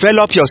you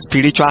develop your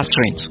spiritual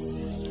strength.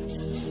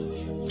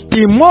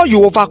 The more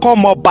you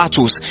overcome more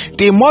battles,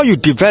 the more you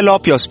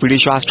develop your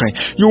spiritual strength.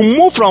 You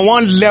move from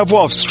one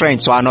level of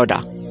strength to another,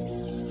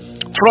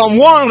 from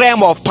one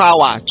realm of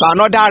power to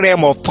another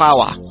realm of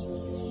power,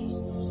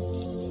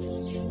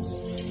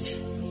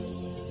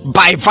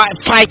 by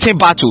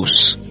fighting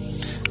battles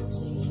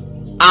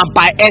and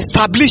by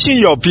establishing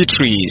your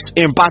victories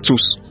in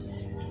battles.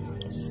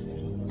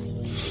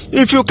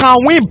 If you can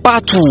win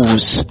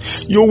battles,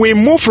 you will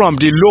move from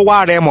the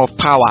lower realm of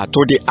power to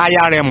the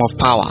higher realm of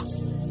power.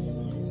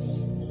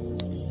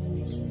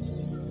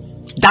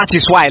 That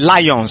is why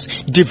lions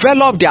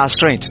develop their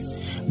strength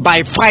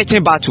by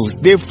fighting battles.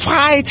 They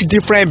fight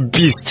different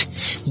beasts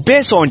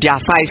based on their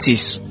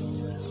sizes.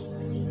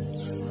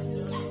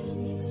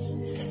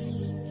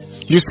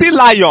 You see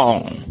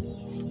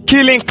lion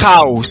killing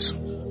cows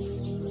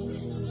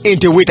in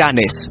the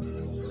wilderness.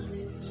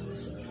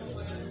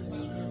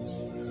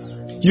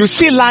 You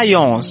see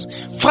lions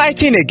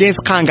fighting against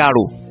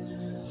kangaroo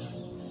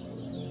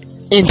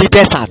in the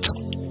desert.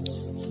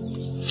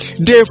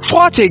 They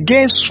fought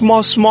against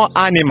small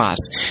animals.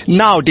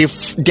 Now they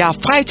are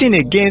fighting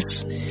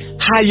against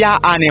higher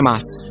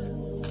animals.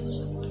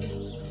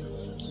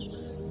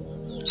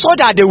 so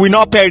that they will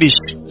not perish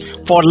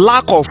for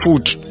lack of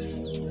food.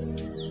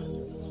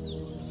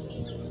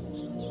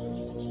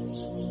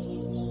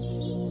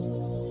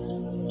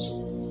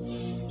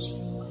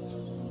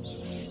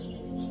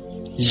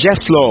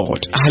 Yes,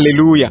 Lord.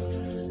 Hallelujah.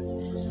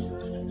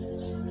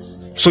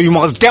 So you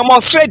must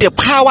demonstrate the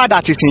power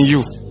that is in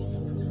you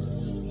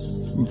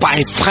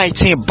by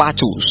fighting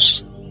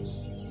battles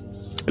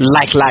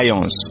like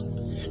lions,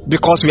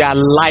 because we are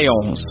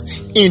lions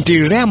in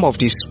the realm of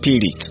the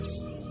spirit.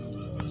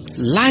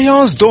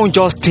 Lions don't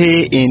just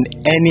stay in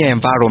any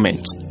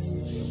environment.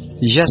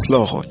 Yes,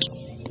 Lord.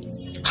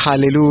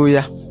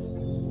 Hallelujah.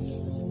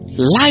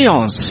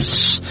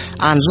 Lions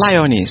and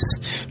lionesses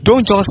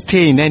don't just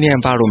stay in any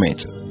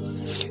environment.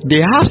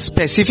 They have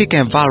specific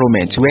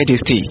environment where they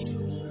stay.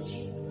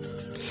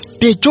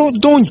 They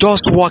don't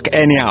just walk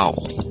anyhow.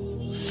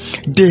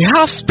 They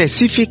have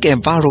specific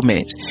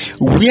environment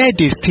where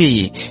they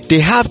stay. They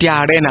have their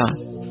arena.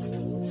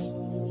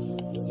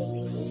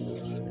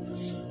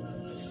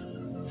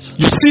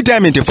 You see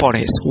them in the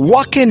forest,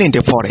 walking in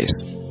the forest.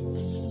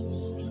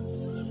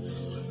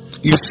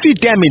 You see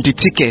them in the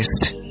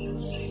thickest.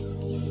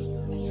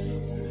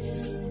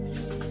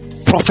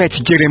 Prophet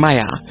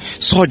Jeremiah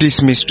saw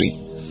this mystery.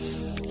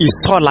 He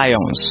saw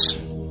lions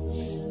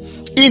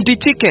in the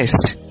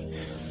thickest,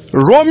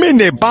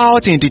 roaming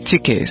about in the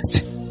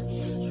thickest,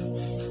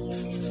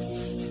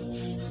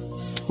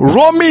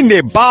 roaming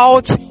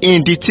about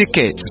in the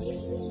thicket,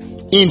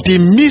 in the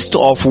midst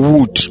of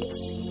wood.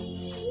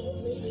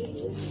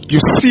 You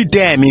see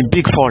them in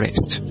big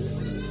forest.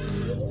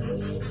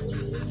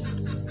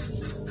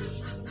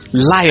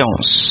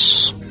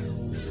 Lions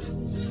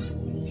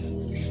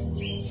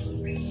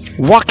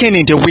walking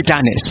in the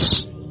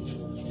wilderness.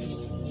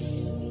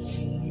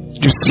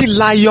 You see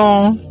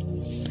lion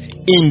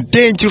in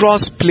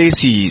dangerous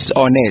places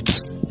on earth.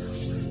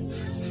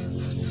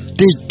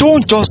 They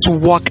don't just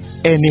walk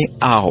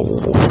anyhow,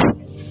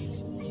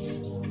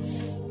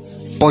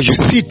 but you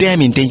see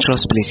them in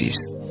dangerous places.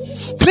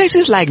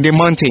 Places like the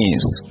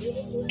mountains.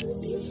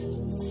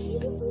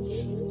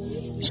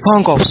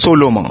 Song of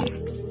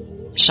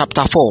Solomon,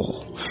 chapter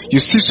 4. You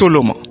see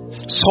Solomon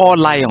saw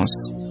lions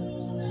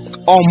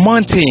on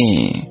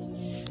mountain.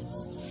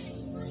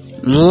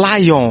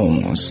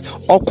 Lions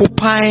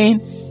occupying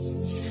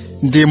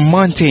the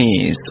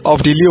mountains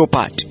of the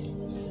leopard.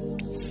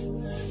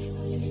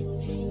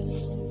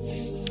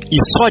 He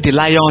saw the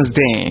lions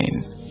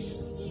then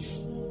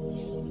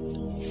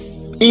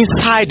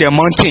inside the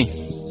mountain.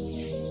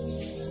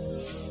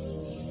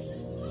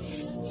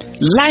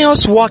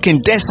 Lions walk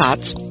in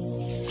deserts.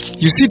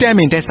 You see them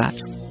in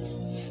deserts.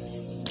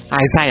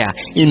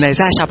 In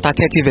Isaiah chapter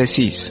 30 verse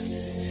 6,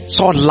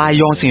 saw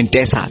lions in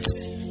deserts.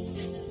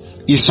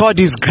 He saw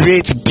this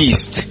great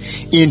beast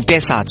in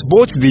deserts,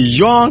 both the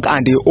young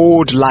and the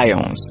old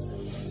lions,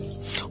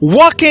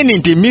 walking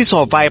in the midst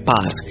of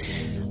vipers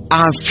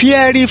and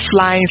fiery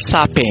flying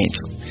serpents.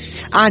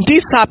 And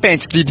these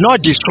serpents did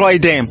not destroy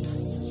them.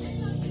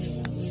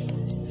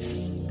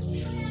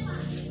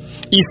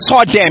 He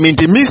saw them in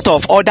the midst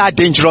of other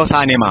dangerous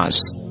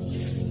animals.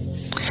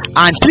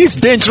 And these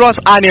dangerous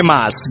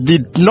animals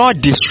did not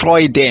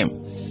destroy them.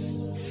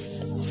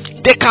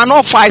 They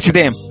cannot fight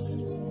them,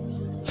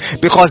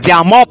 because they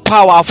are more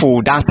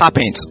powerful than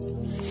serpents.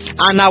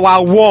 And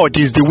our world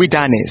is the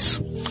wilderness.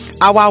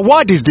 Our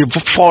world is the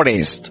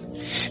forest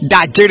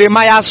that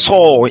Jeremiah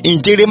saw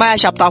in Jeremiah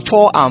chapter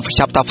 4 and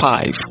chapter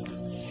 5.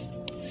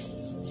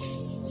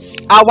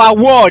 Our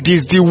world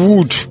is the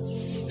wood,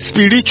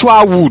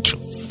 spiritual wood,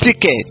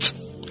 thicket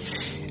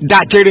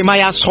that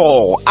Jeremiah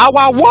saw.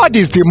 Our world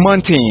is the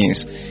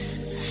mountains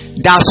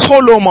that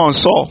Solomon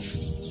saw.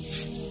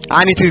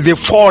 And it is the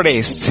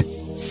forest,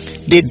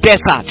 the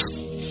desert,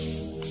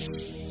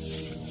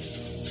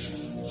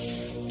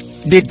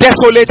 the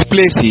desolate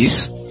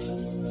places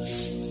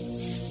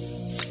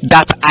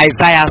that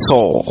Isaiah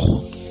saw.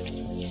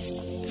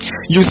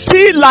 You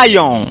see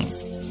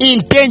lion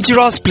in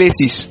dangerous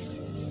places.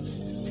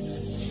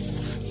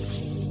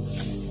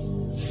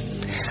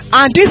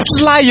 And this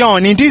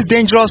lion in these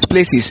dangerous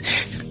places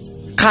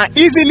can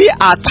easily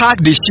attack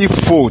the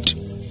sheepfold.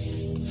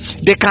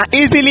 They can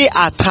easily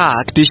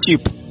attack the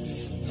sheep.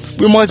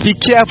 We must be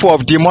careful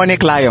of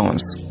demonic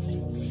lions.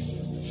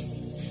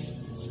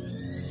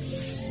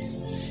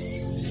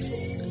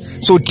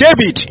 So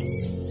David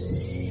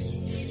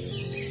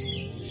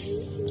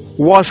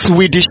was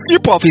with the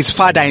sheep of his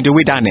father in the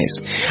wilderness,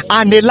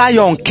 and the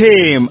lion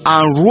came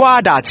and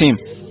roared at him,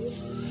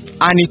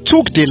 and he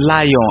took the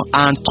lion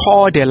and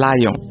tore the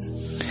lion.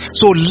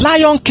 So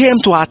lion came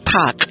to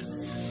attack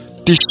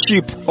the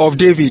sheep of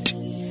David.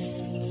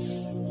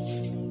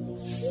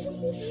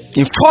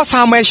 In 1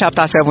 Samuel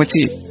chapter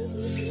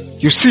 17,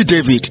 you see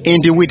David in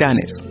the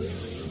wilderness.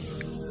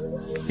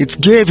 It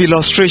gave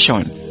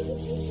illustration.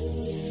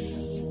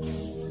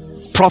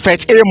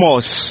 Prophet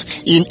Amos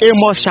in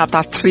Amos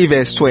chapter 3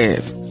 verse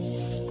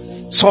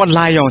 12 saw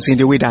lions in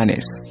the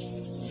wilderness.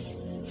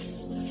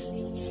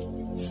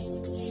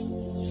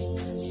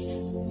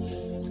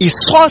 He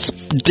saw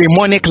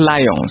demonic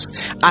lions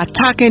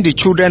attacking the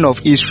children of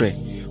Israel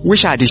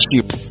Which are the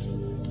sheep?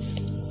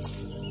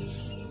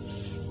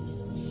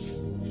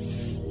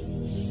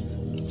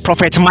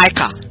 Prophet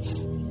Micah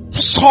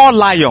saw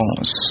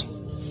lions.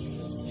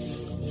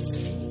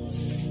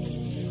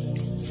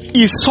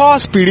 He saw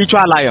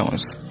spiritual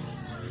lions.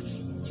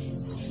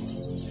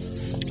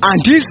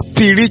 And these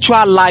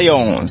spiritual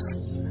lions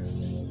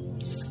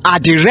are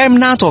the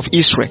remnant of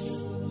Israel.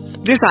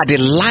 These are the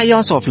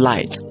lions of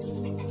light.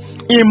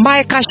 In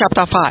Micah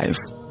chapter 5.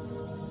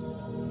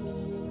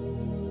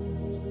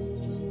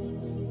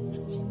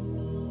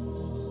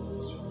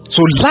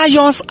 So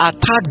lions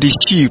attack the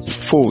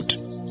sheepfold.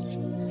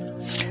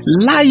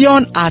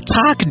 Lion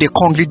attack the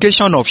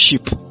congregation of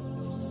sheep.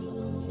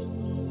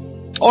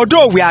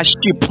 Although we are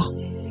sheep,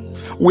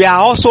 we are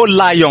also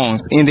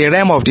lions in the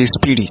realm of the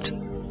spirit.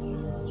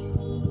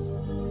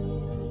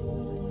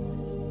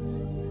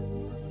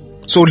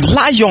 So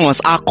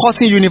lions are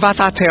causing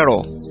universal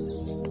terror.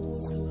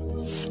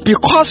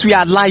 Because we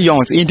are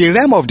lions in the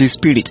realm of the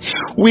spirit,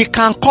 we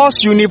can cause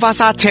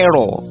universal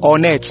terror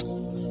on earth.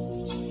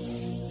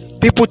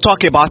 People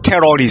talk about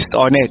terrorists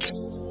on earth.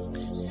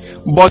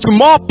 But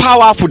more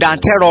powerful than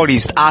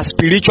terrorists are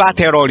spiritual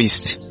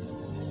terrorists.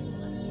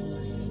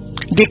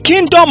 The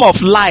kingdom of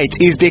light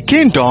is the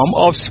kingdom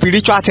of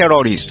spiritual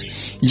terrorists.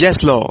 Yes,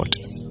 Lord.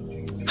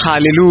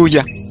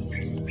 Hallelujah.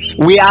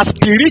 We are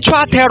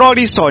spiritual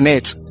terrorists on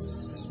earth.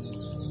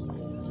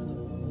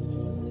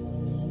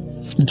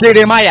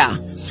 Jeremiah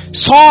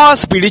saw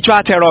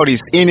spiritual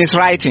terrorists in his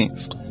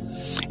writings.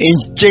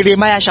 In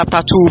Jeremiah chapter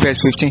 2 verse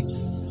 15.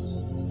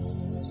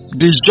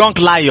 The young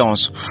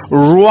lions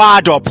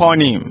roared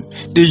upon him.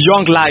 The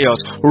young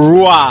lions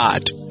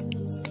roared.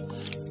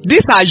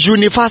 These are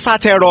universal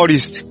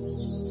terrorists.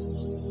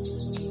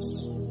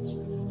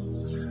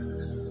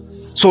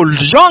 So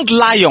young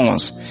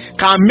lions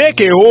can make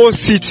a whole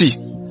city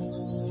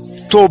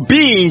to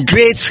be in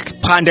great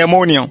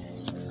pandemonium.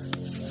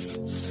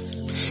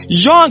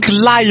 Young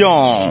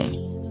lion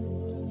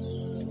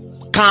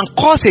can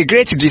cause a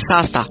great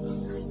disaster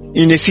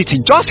in a city.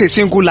 Just a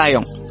single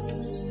lion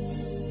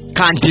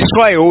can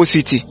destroy a whole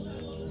city.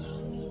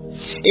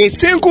 A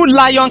single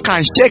lion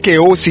can shake a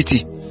whole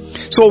city.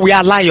 So we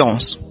are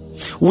lions.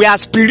 We are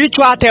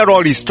spiritual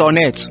terrorists on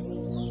earth.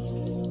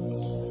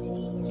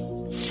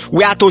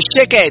 We are to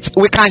shake it.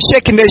 We can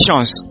shake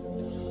nations.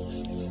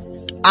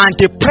 And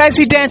the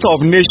president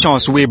of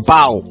nations will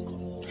bow.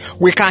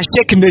 We can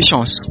shake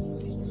nations.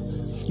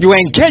 You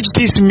engage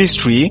this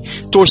mystery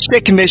to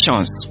shake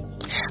nations.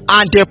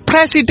 And the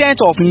president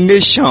of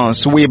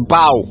nations will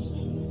bow.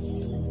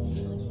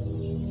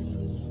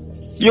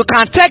 You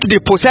can take the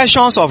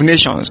possessions of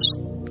nations.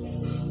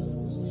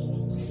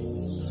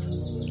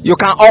 You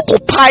can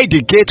occupy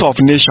the gate of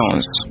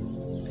nations.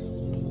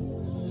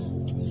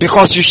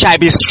 Because you shall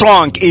be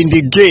strong in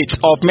the gate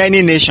of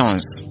many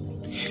nations.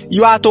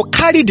 You are to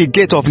carry the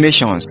gate of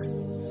nations.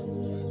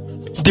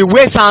 The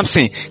way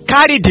Samson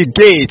carried the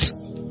gate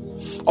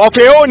of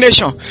a whole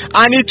nation,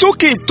 and he took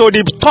it to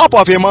the top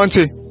of a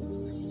mountain.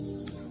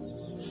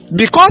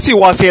 Because he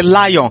was a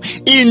lion,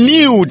 he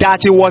knew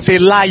that he was a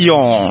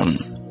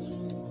lion.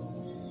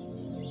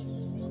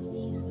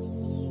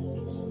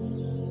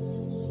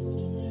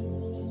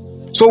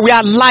 So we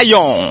are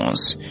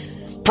lions.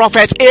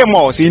 Prophet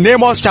Amos in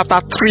Amos chapter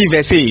 3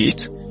 verse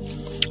 8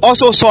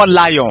 also saw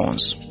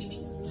lions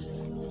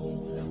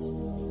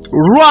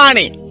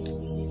running.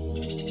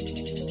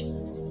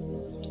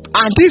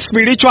 And this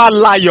spiritual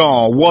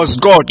lion was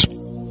God.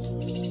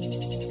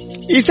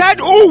 He said,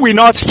 who will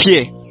not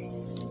fear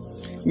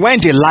when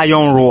the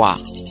lion roar?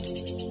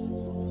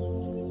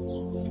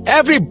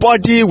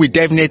 Everybody will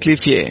definitely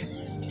fear.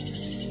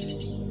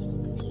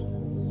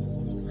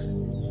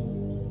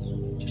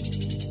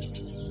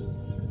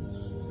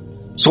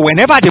 So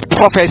whenever the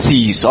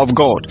prophecies of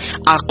God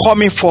are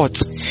coming forth,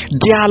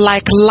 they are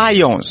like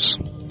lions.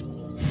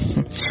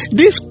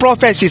 These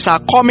prophecies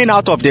are coming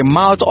out of the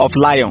mouth of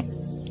lion.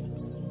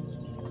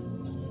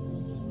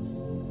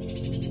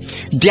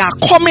 They are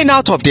coming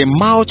out of the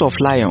mouth of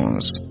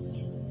lions.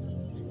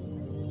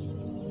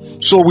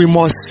 So we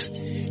must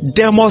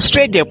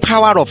demonstrate the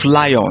power of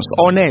lions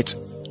on earth,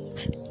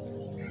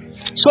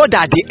 so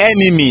that the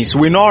enemies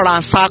will not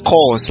ransack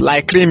us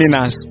like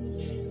criminals.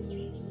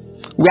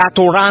 We are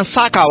to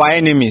ransack our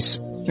enemies.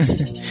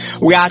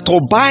 We are to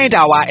bind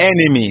our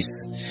enemies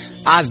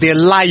as the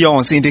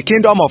lions in the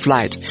kingdom of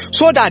light,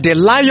 so that the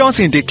lions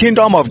in the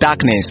kingdom of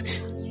darkness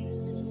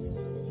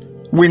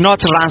will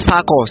not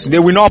ransack us. They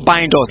will not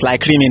bind us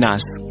like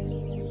criminals.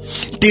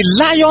 The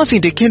lions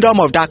in the kingdom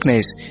of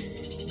darkness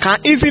can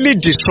easily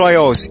destroy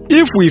us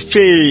if we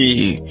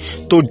fail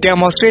to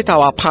demonstrate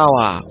our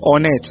power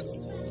on earth.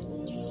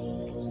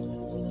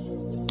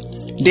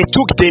 They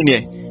took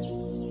Daniel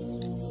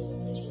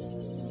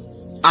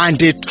and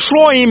they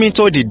throw him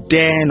into the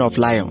den of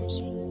lions.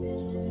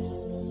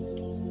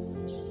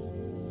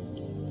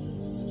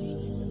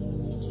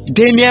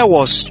 Daniel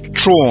was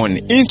thrown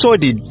into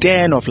the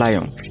den of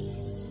lions.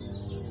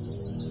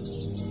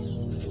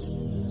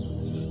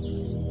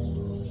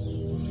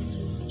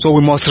 So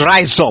we must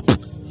rise up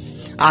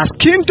as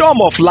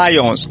kingdom of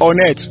lions on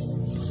earth.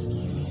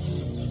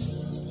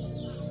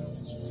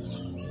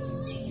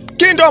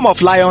 Kingdom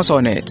of lions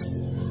on earth.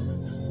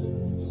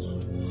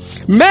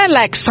 Men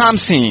like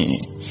Samson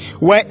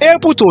were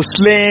able to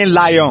slay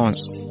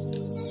lions.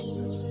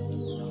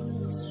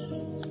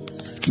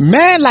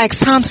 Men like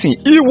Samson,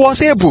 he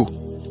was able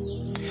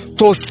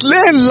to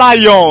slay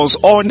lions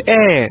on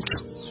earth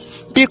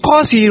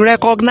because he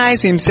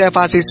recognized himself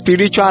as a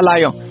spiritual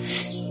lion.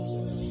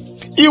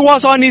 He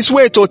was on his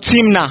way to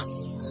Timnah,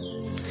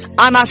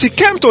 and as he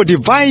came to the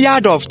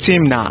vineyard of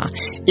Timnah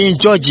in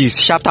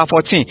Judges chapter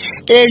 14,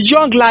 a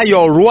young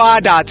lion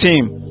roared at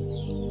him.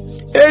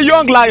 A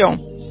young lion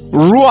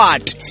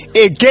roared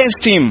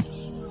against him,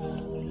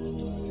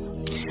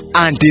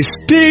 and the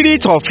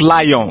spirit of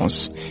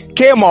lions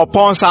came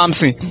upon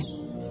Samson.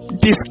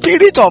 The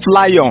spirit of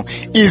lion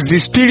is the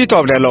spirit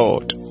of the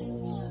Lord,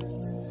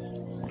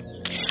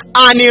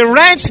 and he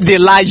rent the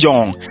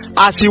lion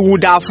as he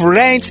would have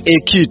rent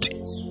a kid,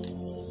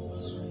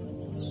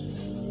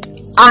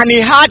 and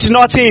he had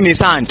nothing in his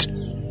hand.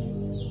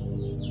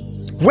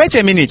 Wait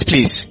a minute,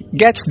 please.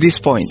 Get this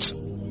point.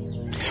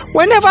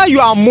 Whenever you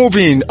are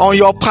moving on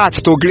your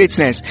path to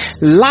greatness,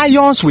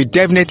 lions will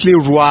definitely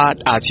roar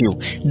at you.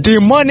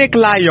 Demonic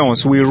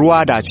lions will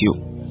roar at you.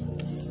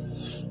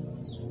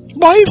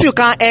 But if you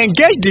can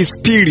engage the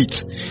spirit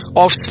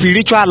of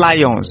spiritual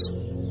lions,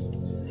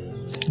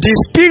 the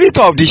spirit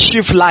of the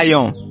chief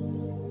lion,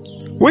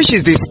 which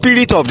is the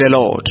spirit of the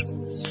Lord,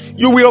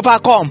 you will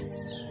overcome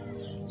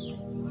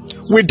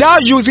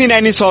without using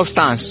any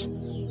substance.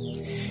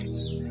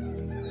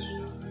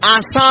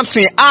 And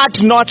Samson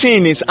had nothing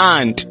in his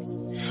hand,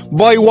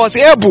 but he was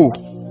able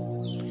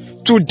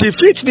to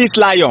defeat this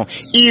lion.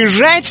 He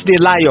rent the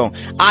lion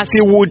as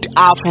he would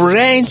have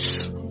rent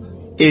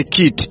a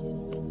kid.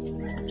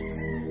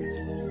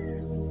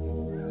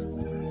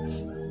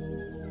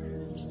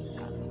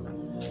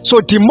 So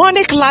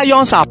demonic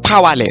lions are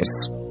powerless.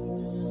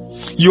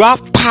 You have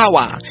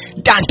power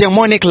than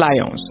demonic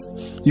lions.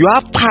 You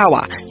have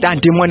power than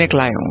demonic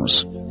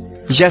lions.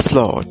 Yes,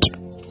 Lord.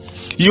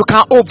 You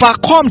can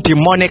overcome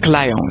demonic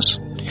lions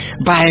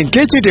by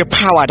engaging the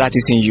power that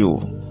is in you.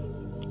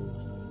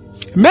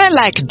 Men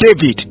like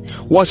David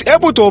was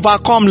able to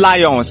overcome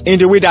lions in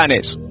the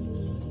wilderness.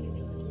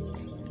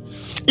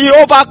 He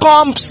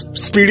overcame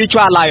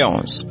spiritual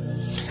lions,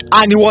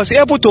 and he was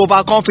able to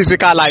overcome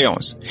physical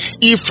lions.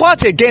 He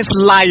fought against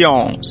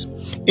lions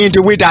in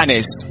the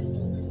wilderness.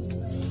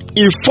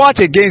 He fought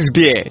against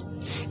bear.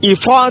 He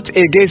fought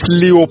against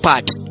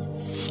leopard.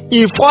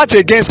 He fought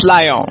against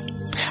lion,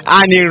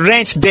 and he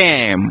rent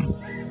them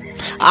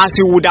as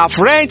he would have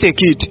rent a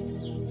kid.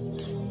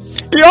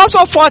 He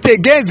also fought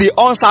against the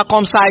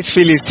uncircumcised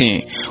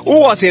Philistine, who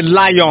was a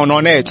lion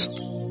on earth.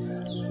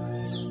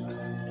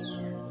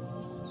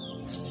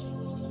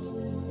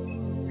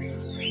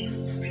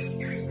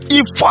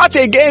 He fought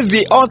against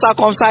the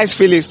uncircumcised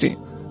Philistine.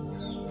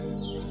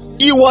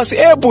 He was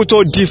able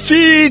to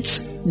defeat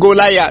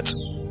Goliath.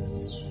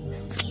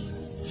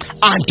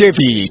 And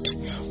David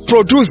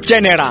produced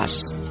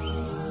generals.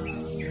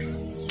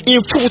 In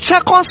 2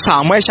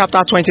 Samuel chapter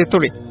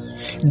 23,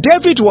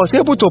 David was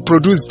able to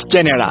produce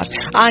generals,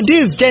 and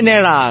these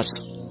generals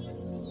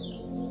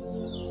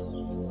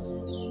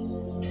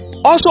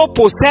also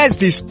possessed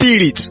the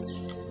spirit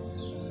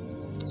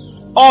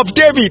of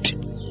David.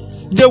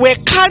 They were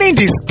carrying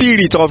the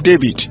spirit of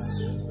David.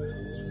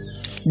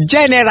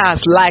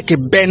 Generals like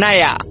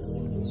Benaiah.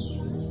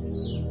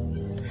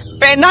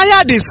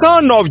 Benaiah, the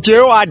son of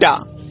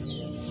Jehoiada,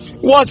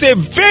 was a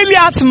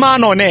valiant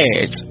man on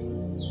earth.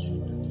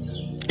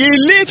 He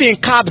lived in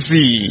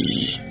Kabzi,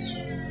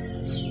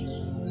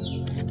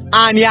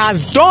 and he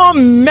has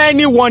done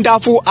many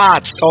wonderful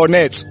acts on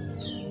earth.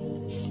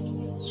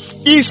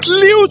 He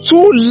slew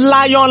 2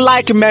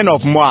 lion-like men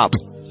of Moab,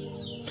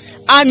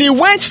 and he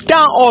went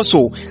down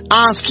also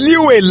and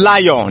slew a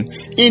lion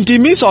in the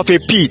midst of a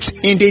pit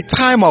in the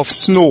time of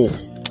snow.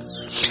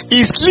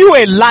 He slew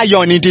a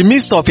lion in the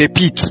midst of a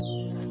pit.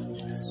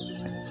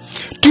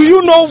 Do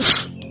you know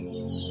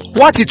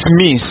what it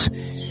means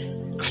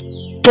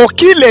to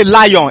kill a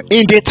lion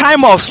in the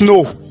time of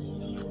snow?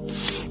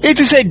 It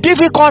is a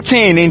difficult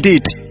thing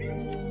indeed,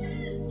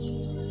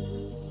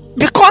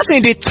 because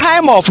in the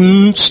time of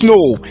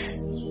snow,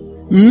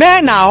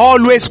 men are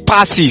always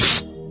passive.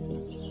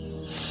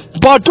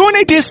 But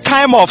during this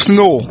time of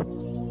snow,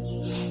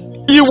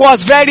 he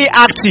was very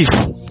active.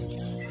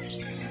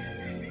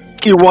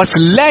 He was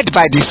led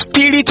by the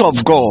Spirit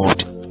of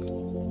God.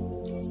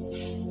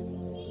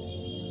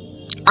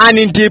 And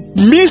in the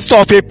midst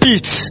of a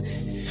pit,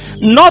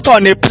 not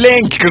on a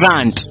plain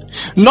ground,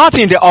 not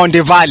on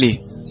the valley,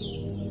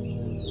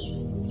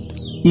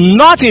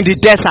 not in the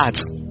desert,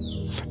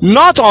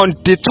 not on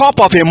the top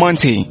of a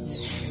mountain.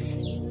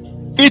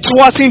 It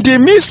was in the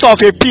midst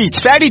of a pit,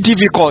 very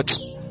difficult.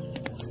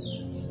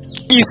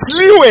 He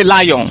slew a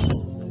lion.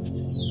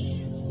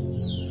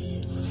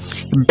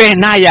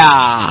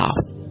 Benaiah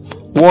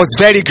was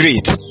very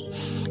great.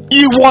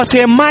 He was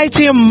a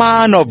mighty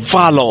man of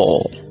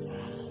valor.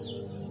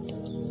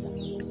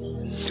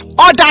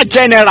 other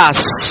generals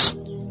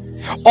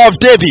of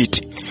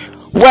David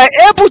were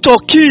able to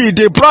kill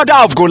the brother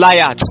of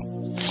Goliath.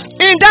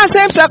 In that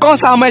same 2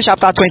 Samuel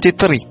chapter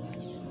 23,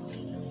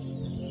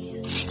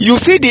 you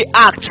see the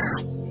acts,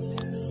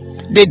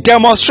 the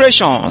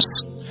demonstrations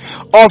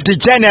of the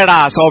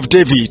generals of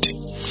David.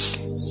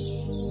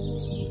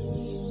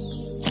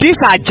 These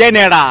are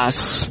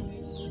generals.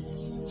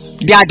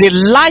 They are the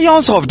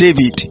lions of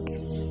David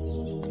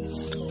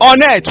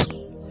on earth.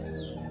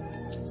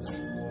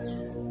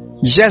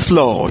 Yes,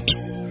 Lord.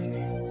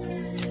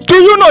 Do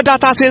you know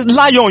that as a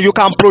lion you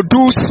can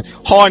produce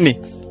honey?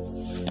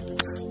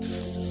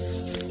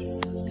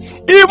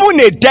 Even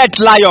a dead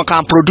lion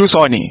can produce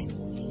honey.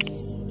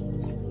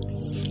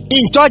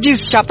 In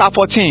Judges chapter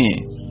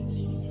 14,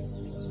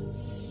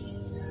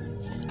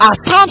 as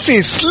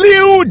Samson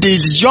slew the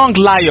young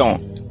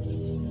lion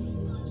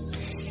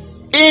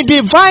in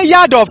the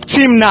vineyard of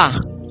Timnah,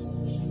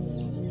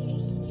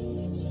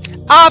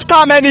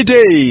 after many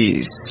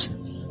days,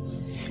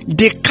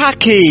 the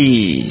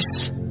carcass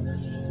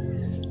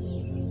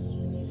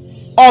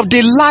of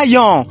the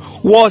lion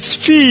was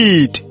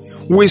filled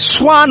with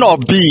swarm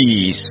of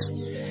bees,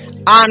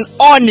 and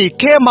honey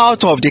came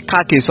out of the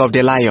carcass of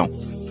the lion.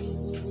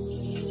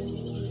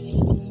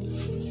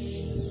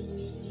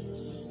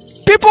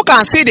 People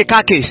can see the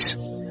carcass,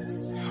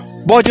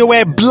 but they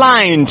were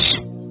blind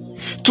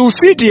to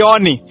see the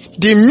honey,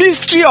 the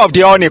mystery of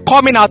the honey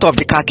coming out of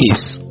the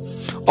carcass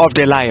of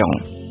the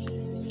lion.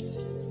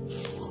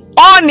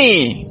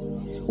 Honey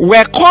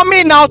were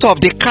coming out of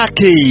the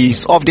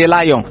carcass of the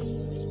lion.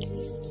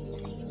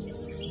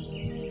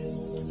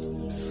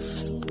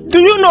 Do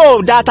you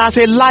know that as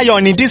a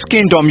lion in this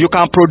kingdom you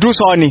can produce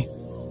honey?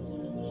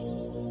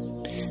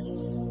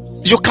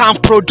 You can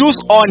produce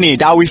honey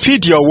that will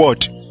feed your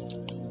world.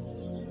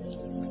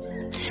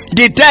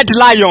 The dead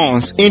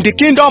lions in the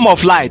kingdom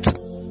of light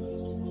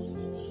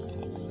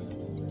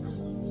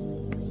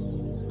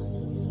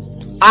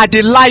are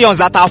the lions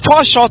that are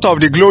fall short of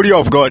the glory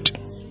of God.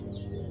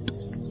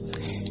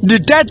 The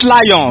dead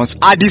lions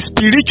are the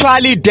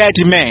spiritually dead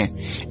men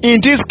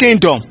in this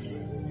kingdom.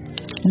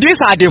 These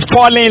are the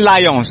fallen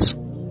lions.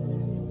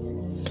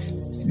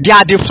 They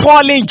are the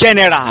fallen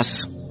generals.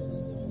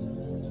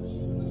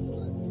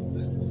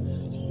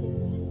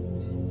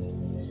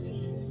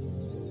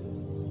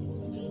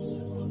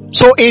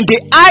 So in the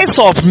eyes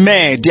of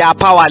men, they are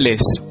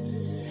powerless.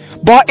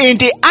 But in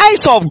the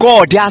eyes of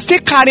God, they are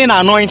still carrying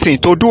anointing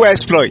to do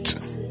exploits.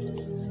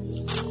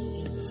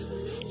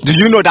 Do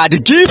you know that the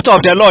gift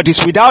of the Lord is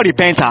without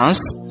repentance?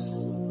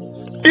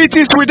 It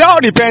is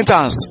without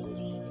repentance.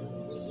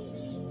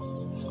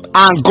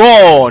 And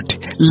God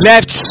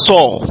left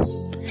Saul.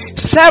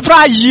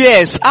 Several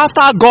years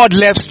after God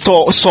left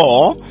Saul,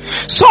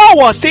 Saul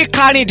was still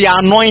carrying the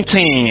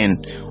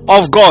anointing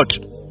of God.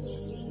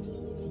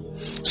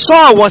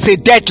 Saul was a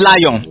dead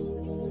lion.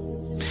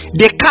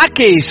 The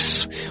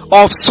carcass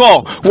of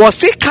Saul was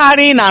still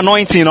carrying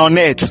anointing on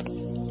it.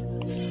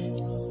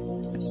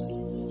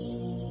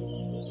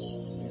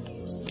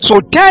 So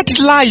dead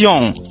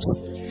lions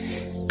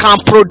can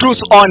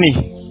produce honey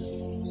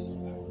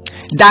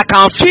that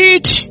can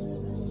feed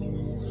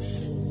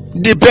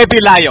the baby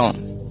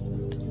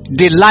lion,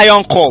 the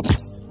lion cub.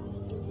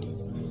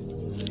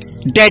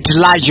 Dead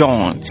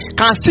lion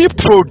can still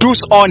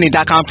produce honey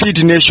that can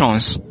feed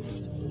nations.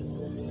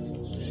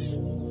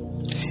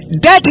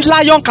 Dead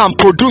lion can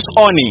produce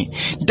honey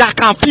that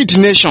can feed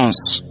nations.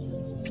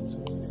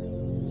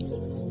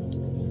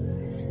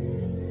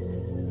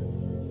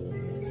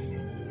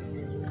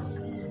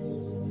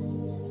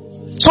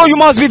 So you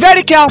must be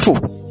very careful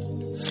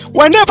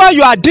whenever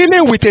you are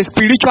dealing with a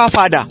spiritual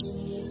father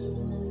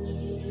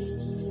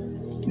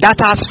that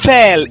has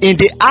fell in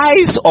the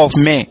eyes of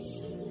men.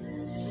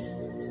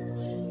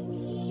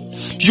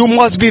 You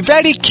must be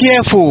very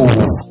careful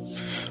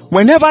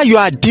whenever you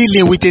are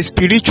dealing with a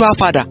spiritual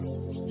father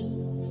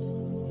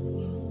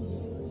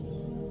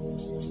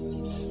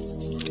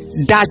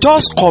that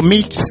just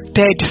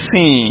committed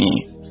sin.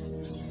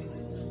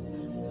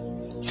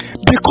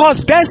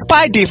 Because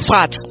despite the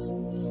fact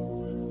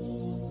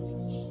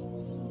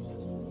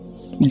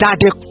that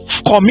they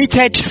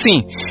committed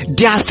sin,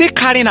 they are still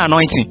carrying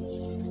anointing.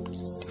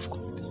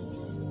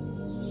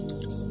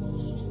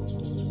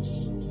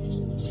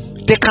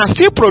 They can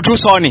still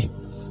produce honey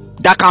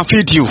that can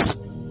feed you.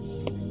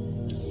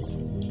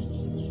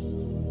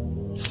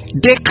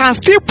 They can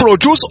still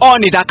produce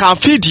honey that can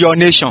feed your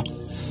nation.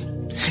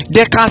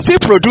 They can still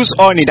produce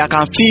honey that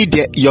can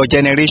feed your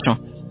generation.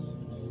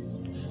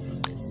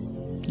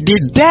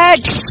 The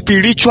dead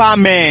spiritual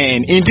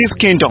men in this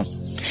kingdom,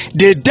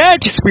 the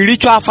dead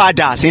spiritual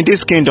fathers in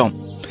this kingdom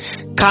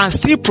can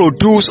still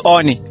produce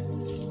honey.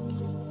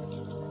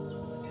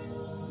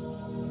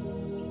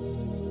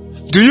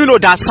 Do you know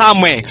that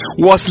Samuel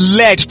was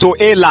led to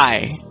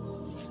Eli,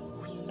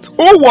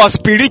 who was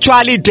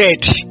spiritually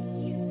dead?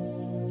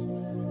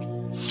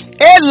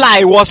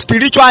 Eli was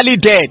spiritually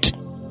dead,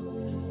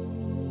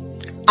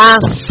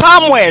 and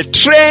Samuel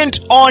trained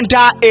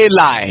under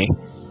Eli,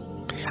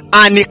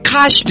 and he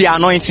catch the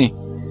anointing.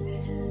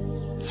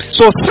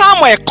 So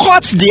Samuel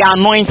caught the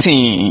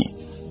anointing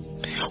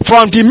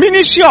from the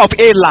ministry of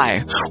Eli,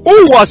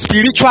 who was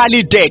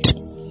spiritually dead.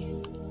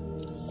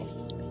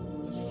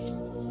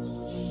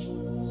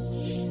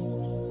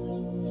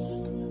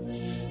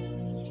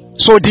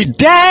 So the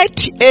dead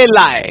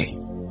Eli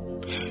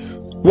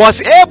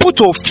was able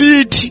to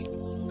feed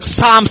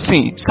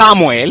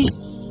Samuel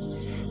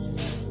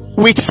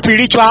with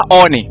spiritual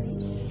honey.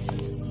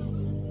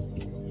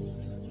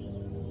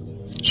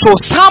 So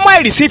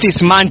Samuel received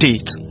his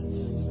mandate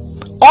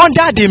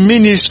under the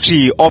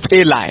ministry of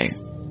Eli.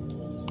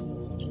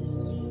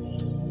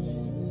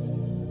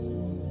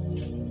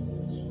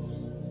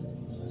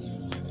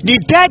 The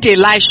dead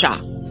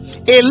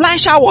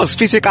Elisha was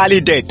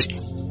physically dead,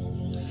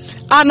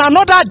 and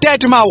another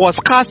dead man was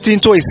cast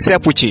into his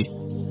sepulchre,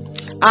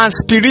 and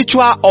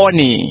spiritual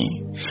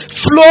honey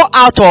flow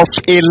out of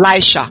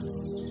Elisha.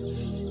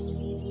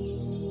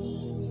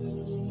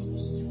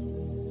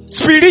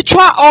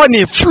 Spiritual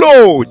honey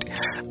flowed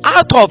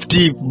out of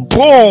the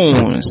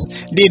bones,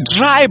 the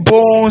dry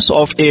bones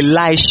of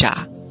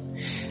Elisha,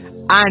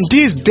 and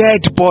this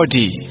dead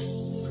body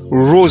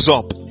rose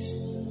up.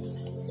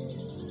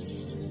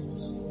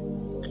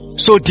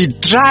 So the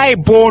dry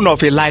bone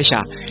of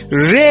Elisha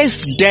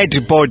raised dead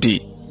body.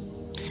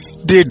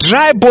 The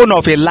dry bone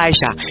of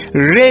Elisha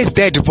raised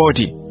dead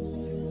body.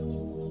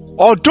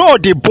 Although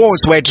the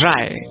bones were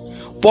dry,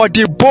 but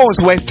the bones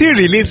were still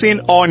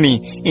releasing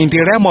honey in the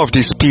realm of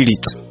the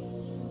spirit.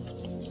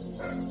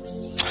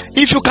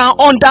 If you can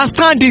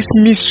understand this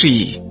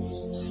mystery,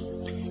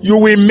 you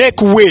will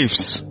make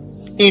waves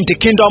in the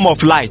kingdom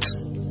of light.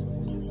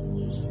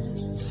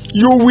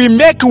 You will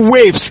make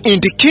waves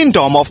in the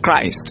kingdom of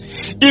Christ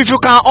if you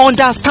can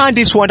understand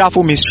this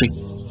wonderful mystery.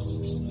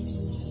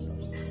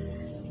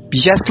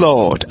 Yes,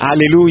 Lord.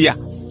 Hallelujah.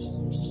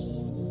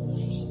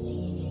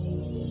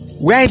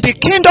 We're in the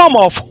kingdom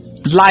of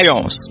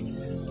lions.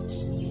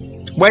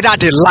 Whether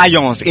the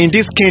lions in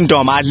this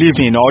kingdom are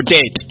living or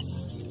dead,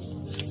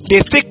 they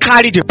still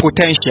carry the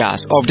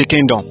potentials of the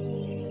kingdom.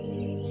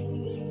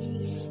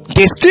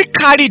 They still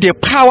carry the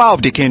power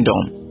of the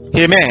kingdom.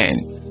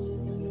 Amen.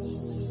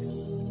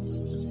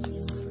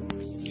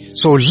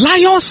 So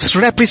lions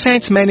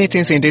represent many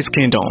things in this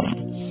kingdom.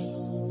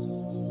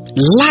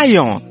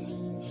 Lion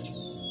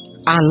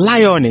and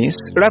lioness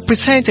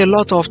represent a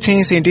lot of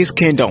things in this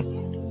kingdom.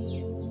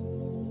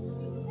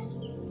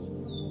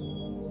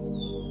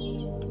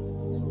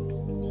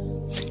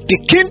 The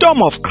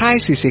kingdom of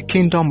Christ is a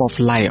kingdom of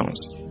lions.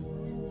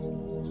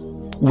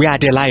 We are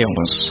the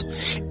lions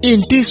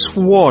in this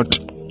world.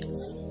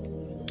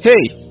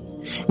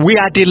 Hey, we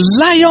are the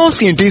lions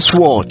in this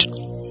world.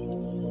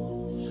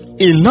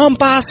 In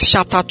Numbers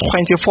chapter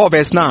 24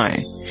 verse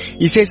 9,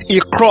 it says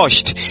he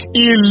crushed,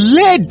 he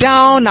lay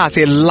down as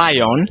a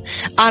lion,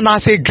 and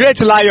as a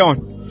great lion,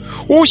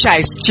 who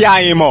shall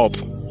stir him up?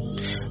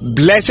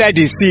 Blessed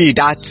is he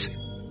that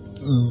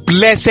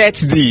blesseth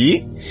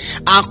thee,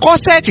 and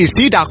cursed is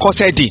he that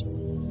curseth thee.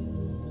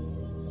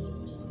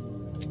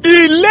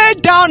 He lay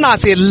down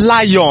as a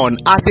lion,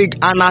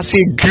 and as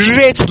a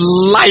great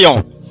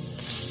lion.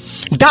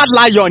 That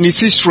lion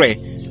is Israel.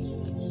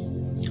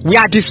 We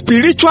are the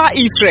spiritual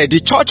Israel, the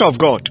church of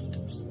God.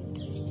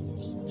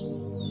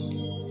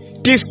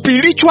 The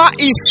spiritual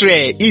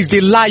Israel is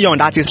the lion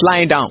that is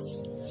lying down.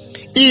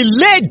 He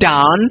lay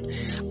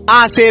down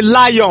as a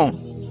lion,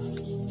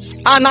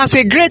 and as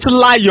a great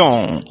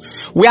lion.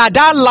 We are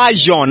that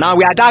lion, and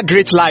we are that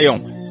great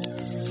lion.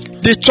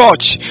 The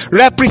church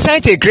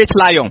represents a great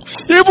lion.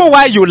 Even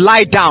while you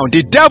lie down,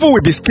 the devil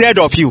will be scared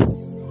of you.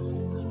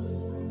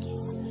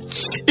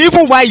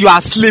 Even while you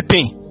are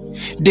sleeping,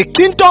 the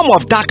kingdom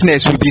of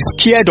darkness will be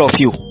scared of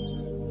you.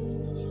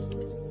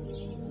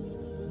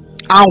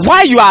 And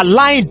while you are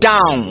lying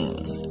down,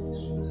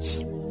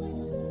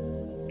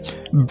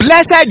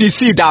 blessed is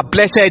he that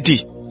blessed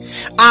thee,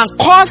 and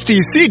cursed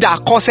is he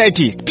that cursed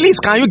thee. Please,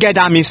 can you get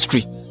that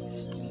mystery?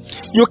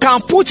 You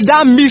can put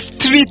that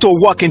mystery to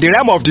work in the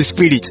realm of the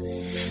spirit,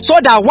 so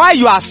that while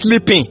you are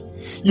sleeping,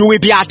 you will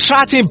be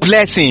attracting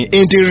blessing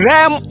in the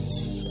realm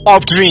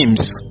of dreams.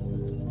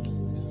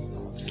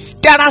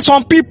 There are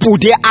some people,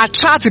 they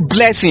attract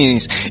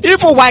blessings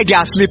even while they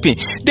are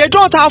sleeping. They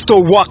don't have to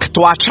work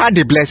to attract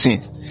the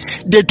blessings.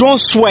 They don't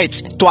sweat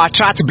to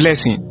attract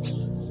blessings.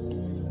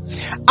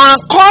 And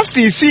cursed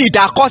is he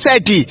that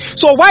cursed thee.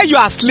 So while you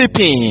are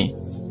sleeping,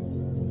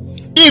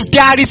 if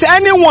there is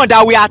anyone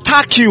that will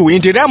attack you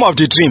in the realm of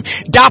the dream,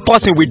 that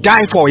person will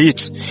die for it,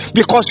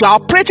 because you are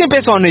operating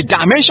based on a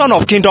dimension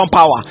of kingdom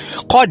power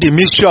called the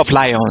mystery of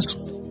lions.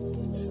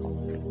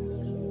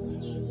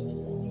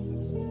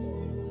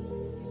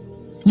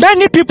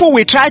 Many people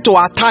will try to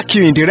attack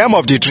you in the realm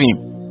of the dream,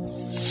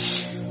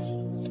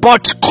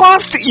 but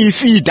cursed is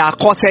he that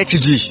curseth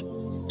thee.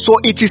 So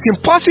it is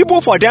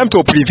impossible for them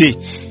to prevail,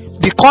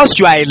 because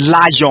you are a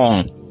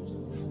lion.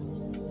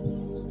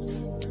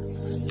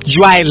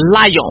 You are a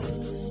lion,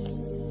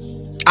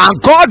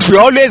 and God will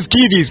always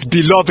give his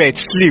beloved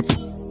sleep.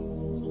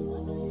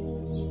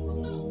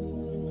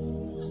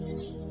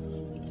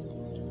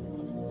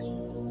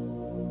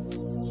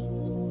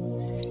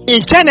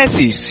 In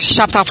Genesis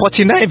chapter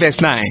 49 verse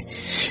 9,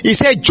 it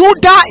said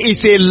Judah is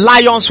a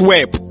lion's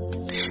whelp.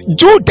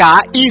 Judah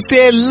is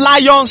a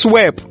lion's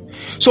whelp.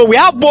 So we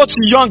have both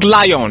young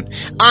lion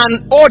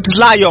and old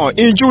lion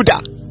in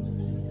Judah.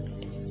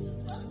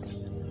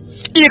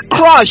 He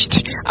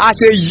crushed as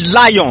a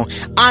lion,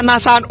 and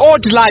as an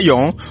old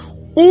lion,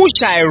 who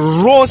shall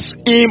rouse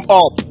him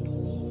up?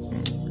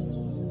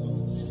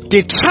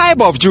 The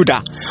tribe of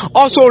Judah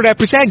also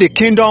represents the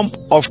kingdom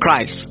of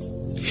Christ.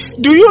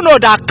 Do you know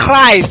that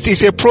Christ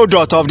is a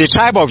product of the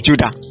tribe of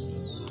Judah?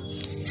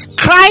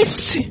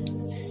 Christ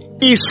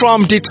is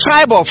from the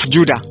tribe of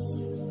Judah.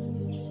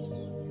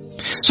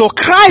 So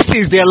Christ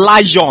is the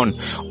lion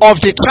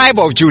of the tribe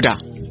of Judah.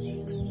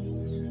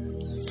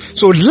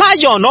 So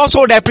lion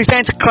also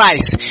represents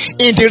Christ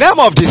in the realm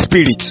of the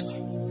spirit.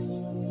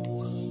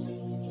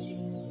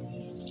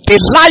 The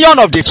lion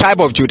of the tribe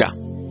of Judah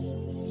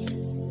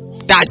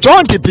that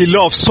John the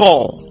beloved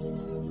saw.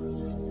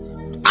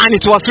 And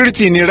it was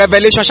written in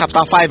Revelation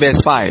chapter 5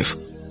 verse 5.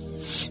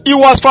 It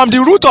was from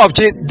the root of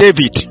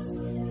David.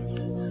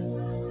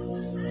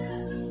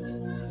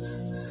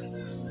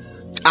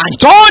 And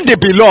John the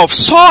beloved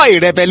saw a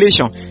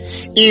revelation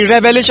in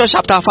Revelation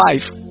chapter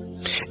 5.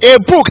 A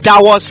book that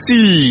was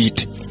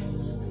sealed.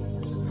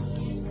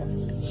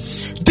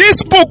 This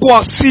book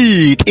was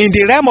sealed in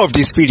the realm of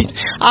the spirit,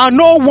 and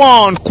no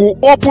one could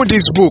open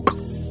this book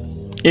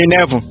in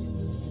heaven.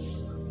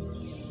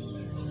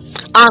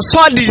 And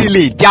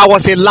suddenly there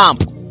was a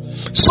lamp.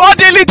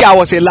 Suddenly there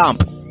was a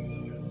lamp.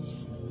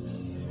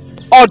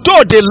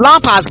 Although the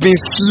lamp has been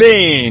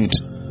slain,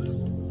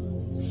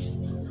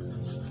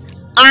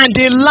 and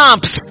the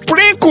lamp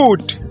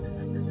sprinkled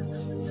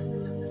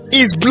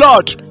his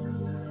blood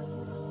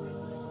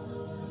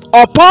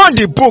upon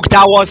the book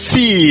that was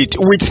sealed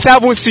with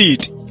 7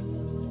 seals.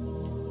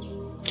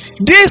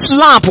 This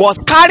lamp was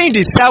carrying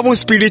the 7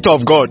 Spirit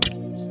of God,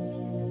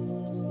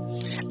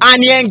 and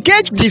he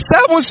engaged the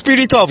 7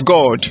 Spirit of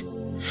God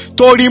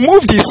to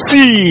remove the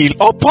seal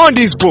upon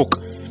this book.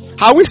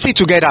 Are we still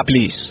together,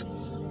 please?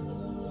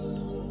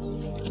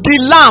 The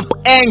lamp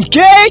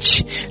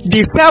engaged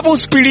the 7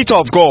 Spirit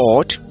of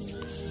God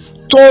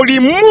to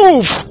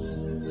remove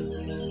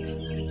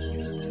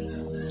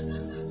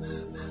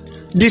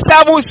the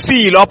 7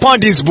 seal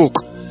upon this book.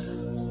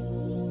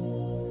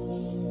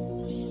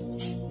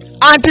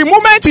 And the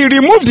moment he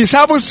removed the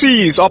 7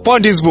 seals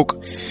upon this book,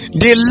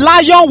 the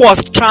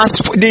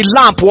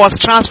lamp was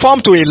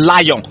transformed to a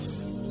lion.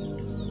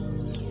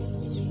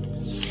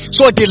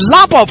 So the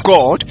lamp of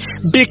God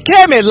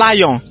became a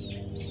lion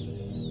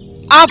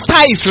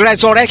after his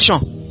resurrection.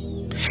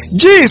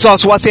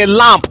 Jesus was a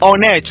lamp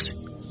on earth.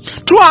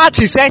 Throughout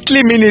his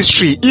earthly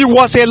ministry, he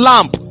was a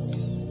lamp.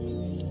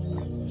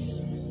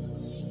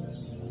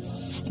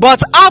 But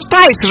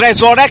after his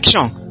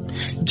resurrection,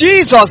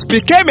 Jesus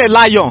became a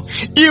lion.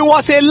 He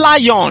was a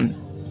lion.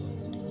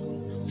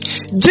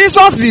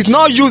 Jesus did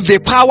not use the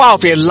power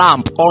of a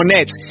lamp on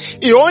earth.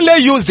 He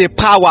only used the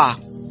power.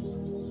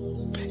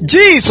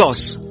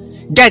 Jesus,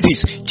 get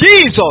this,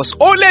 Jesus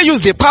only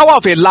used the power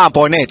of a lamp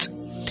on earth.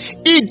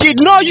 He did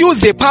not use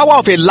the power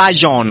of a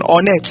lion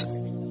on earth.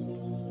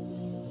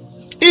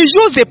 He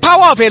used the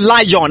power of a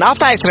lion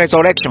after his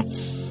resurrection.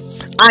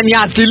 And he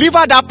has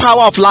delivered that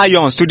power of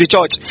lions to the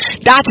church.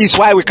 That is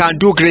why we can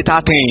do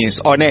greater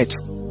things on earth.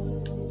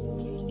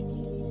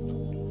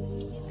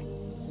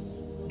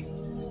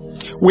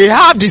 We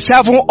have the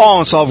 7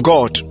 horns of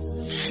God,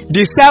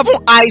 the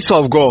 7 eyes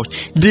of God,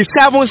 the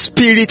 7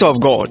 Spirit of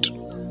God.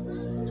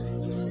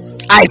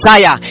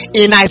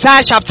 In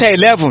Isaiah chapter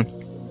 11,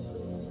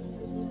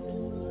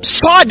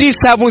 saw this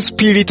 7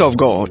 Spirit of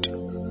God.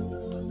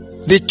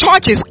 The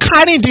church is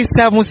carrying this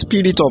 7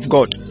 Spirit of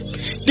God.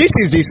 This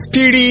is the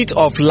spirit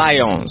of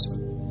lions.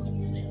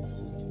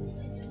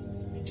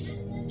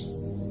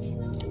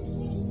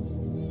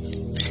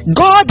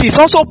 God is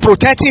also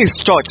protecting his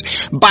church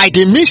by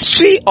the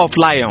mystery of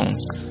lions.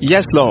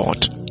 Yes,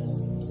 Lord.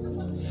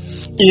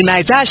 In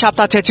Isaiah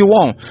chapter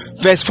 31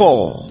 verse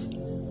 4,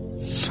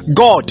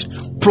 God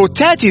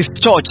protects his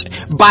church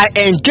by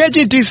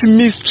engaging this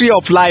mystery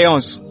of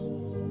lions.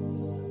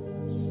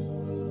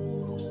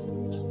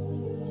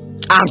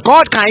 And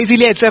God can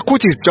easily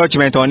execute his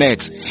judgment on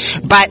earth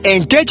by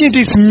engaging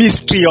this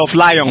mystery of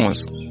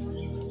lions.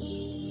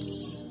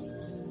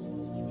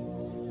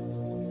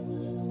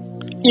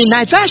 In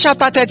Isaiah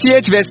chapter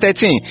 38 verse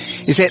 13,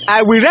 he said,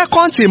 I will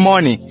reckon till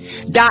morning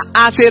that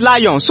as a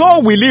lion, so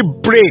will he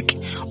break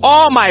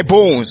all my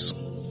bones.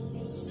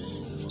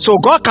 So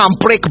God can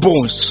break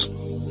bones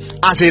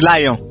as a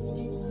lion.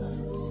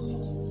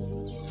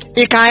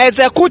 He can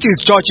execute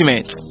his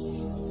judgment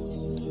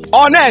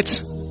on earth.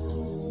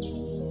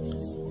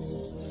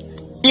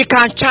 He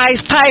can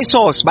chastise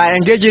us by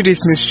engaging this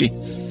mystery.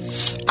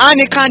 And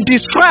he can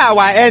destroy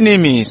our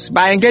enemies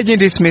by engaging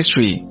this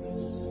mystery.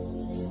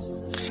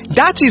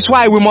 That is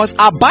why we must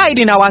abide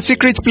in our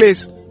secret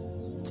place.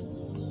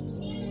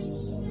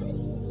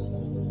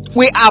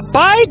 We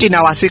abide in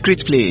our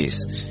secret place.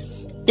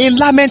 In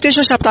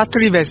Lamentation chapter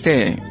 3 verse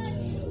 10.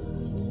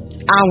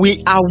 And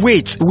we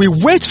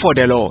wait for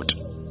the Lord.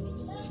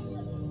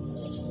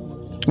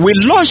 We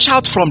launch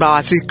out from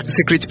our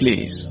secret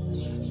place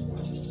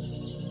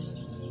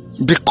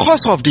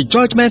because of the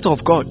judgment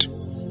of God.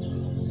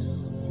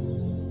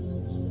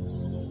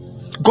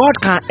 God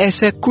can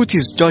execute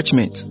his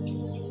judgment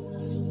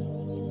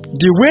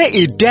the way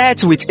he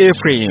dealt with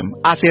Ephraim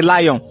as a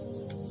lion.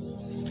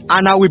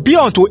 And I will be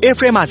unto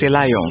Ephraim as a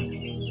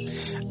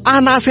lion,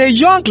 and as a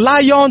young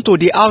lion to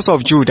the house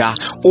of Judah.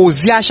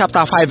 Hosea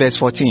chapter 5 verse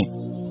 14.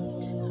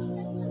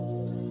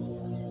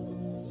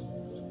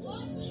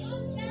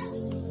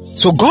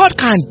 So God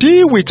can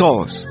deal with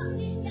us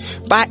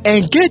by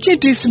engaging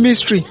this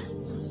mystery.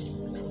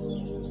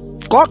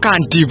 God can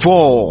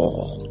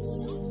devour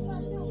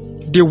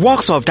the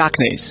works of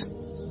darkness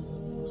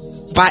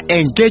by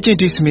engaging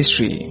this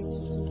mystery.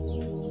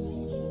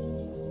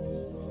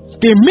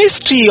 The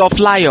mystery of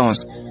lions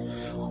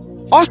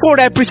also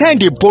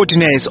represents the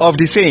boldness of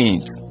the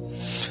saints.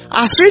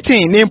 As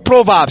written in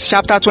Proverbs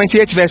chapter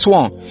 28 verse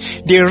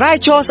 1, the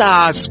righteous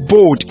are as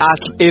bold as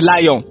a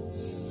lion.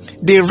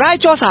 The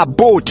righteous are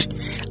bold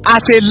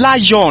as a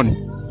lion.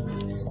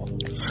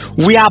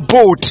 We are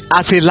bold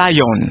as a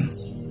lion.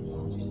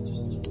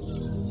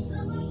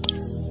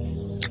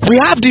 We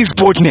have this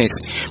boldness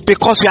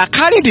because we are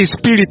carrying the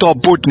spirit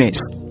of boldness,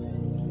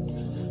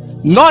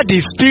 not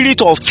the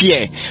spirit of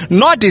fear,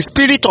 not the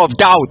spirit of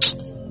doubt.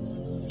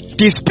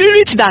 The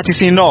spirit that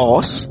is in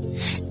us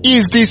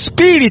is the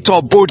spirit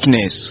of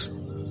boldness,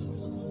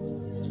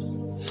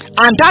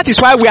 and that is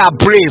why we are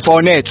brave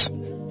on earth.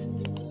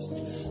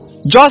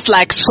 Just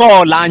like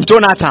Saul and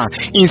Jonathan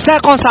in 2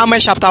 Samuel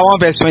chapter 1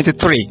 verse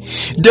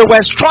 23, they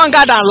were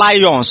stronger than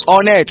lions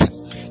on earth.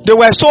 They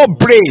were so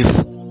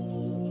brave.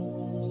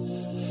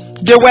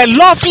 They were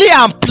lovely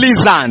and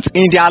pleasant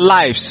in their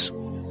lives.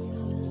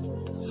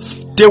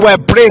 They were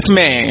brave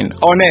men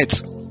on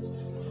earth.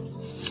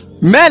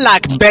 Men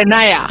like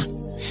Benaiah,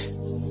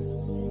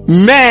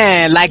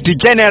 men like the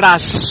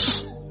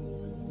generals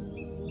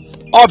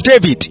of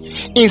David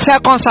in 2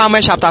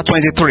 Samuel chapter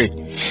 23.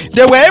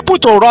 They were able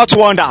to wrought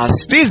wonders.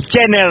 These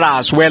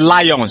generals were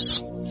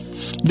lions.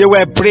 They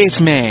were brave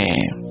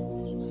men.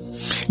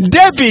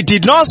 David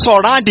did not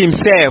surround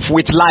himself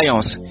with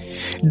lions.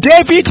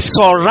 David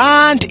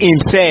surrounded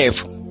himself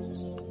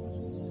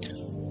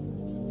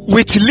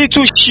with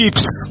little sheep,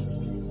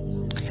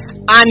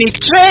 and he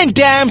trained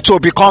them to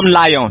become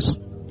lions.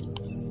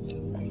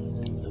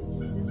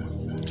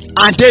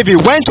 And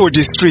David went to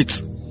the street,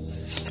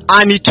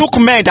 and he took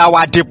men that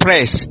were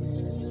depressed,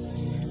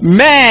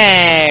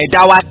 men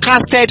that were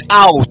casted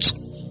out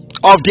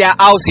of their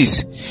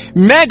houses,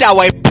 men that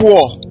were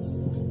poor,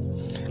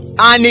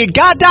 and he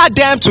gathered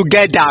them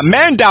together,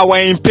 men that were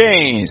in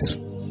pains,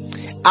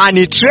 and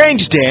he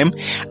trained them,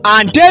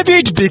 and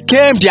David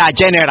became their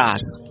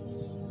generals.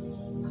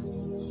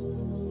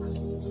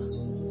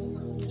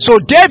 So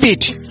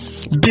David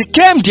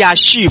became their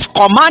chief,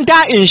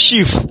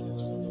 commander-in-chief.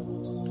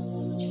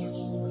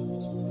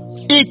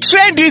 He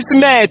trained these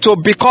men to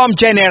become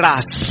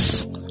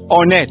generals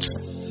on earth.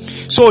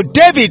 So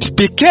David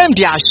became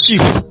their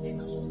chief.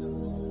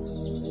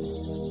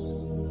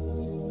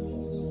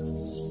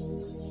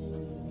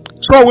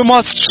 So we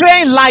must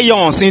train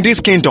lions in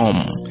this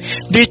kingdom.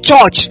 The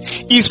church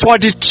is for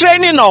the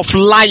training of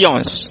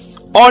lions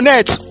on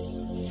earth.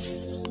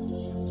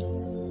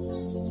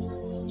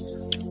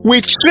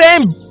 We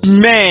train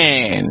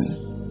men,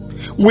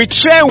 we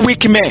train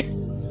weak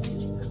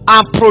men,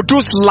 and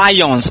produce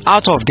lions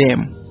out of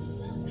them.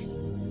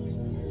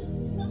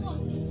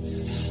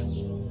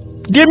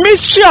 The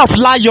mystery of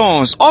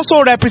lions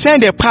also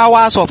represents the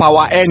powers of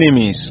our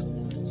enemies,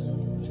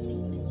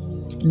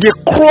 the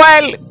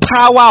cruel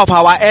power of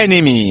our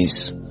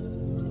enemies.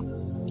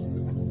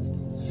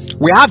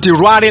 We have the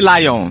roaring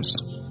lions.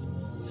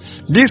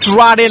 These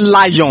roaring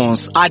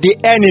lions are the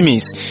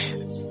enemies.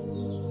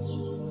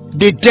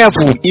 The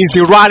devil is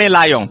the roaring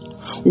lion,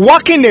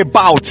 walking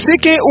about,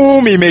 seeking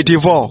whom he may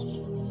devour.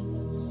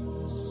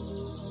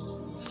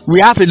 We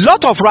have a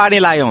lot of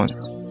roaring lions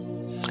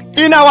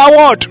in our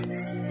world,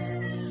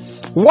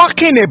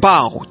 walking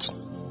about.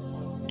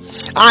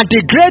 And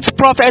the great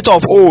prophet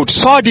of old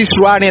saw these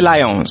roaring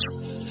lions,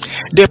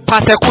 the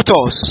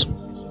persecutors.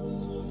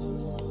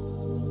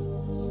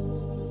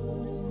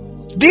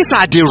 These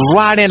are the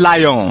roaring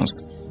lions.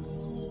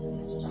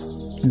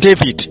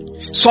 David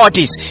saw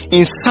this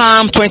in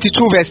Psalm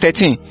 22 verse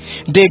 13.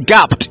 They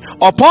gaped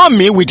upon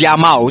me with their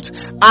mouth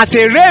as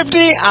a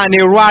ravening and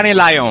a roaring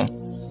lion.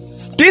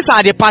 These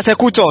are the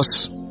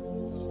persecutors.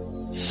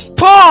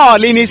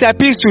 Paul in his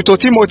epistle to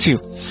Timothy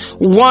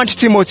warned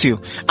Timothy,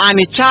 and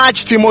he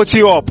charged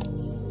Timothy up.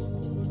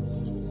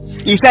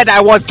 He said, I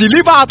was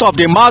delivered out of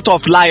the mouth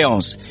of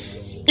lions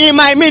in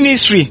my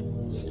ministry. 2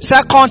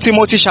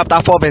 Timothy chapter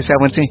 4 verse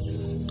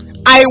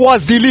 17. I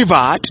was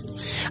delivered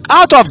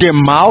out of the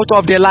mouth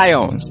of the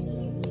lions.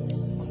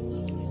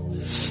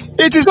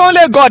 It is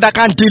only God that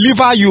can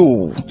deliver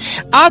you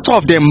out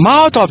of the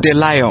mouth of the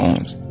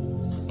lions.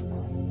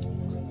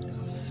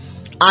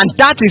 And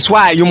that is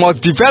why you must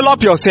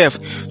develop yourself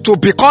to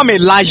become a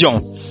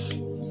lion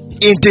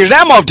in the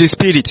realm of the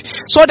spirit,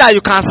 so that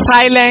you can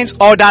silence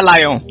other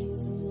lions.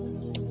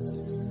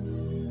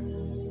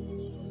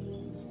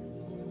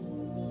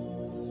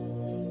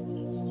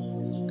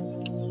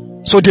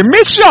 So the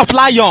mystery of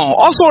lion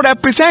also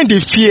represents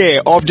the fear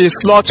of the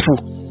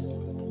slothful.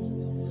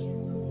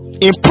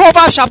 In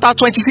Proverbs chapter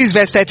 26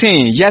 verse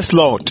 13, yes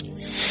Lord,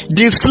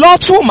 the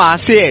slothful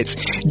man says,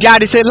 there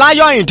is a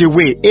lion in the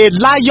way, a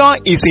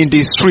lion is in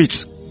the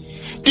streets.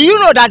 Do you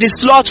know that the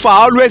slothful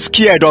are always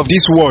scared of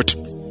this word?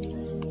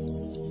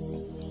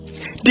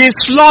 The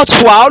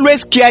slothful are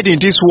always scared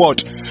in this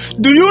world.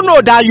 Do you know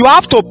that you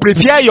have to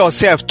prepare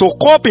yourself to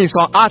cope in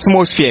some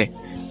atmosphere?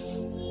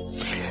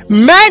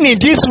 Men in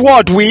this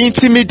world will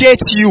intimidate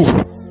you.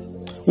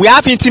 We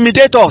have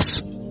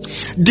intimidators.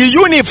 The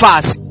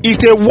universe is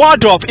a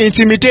world of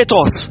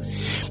intimidators.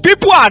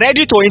 People are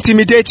ready to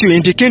intimidate you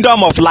in the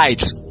kingdom of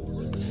light.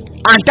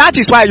 And that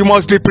is why you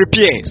must be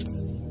prepared.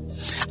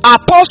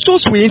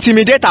 Apostles will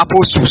intimidate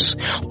apostles.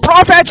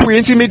 Prophets will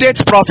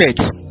intimidate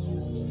prophets.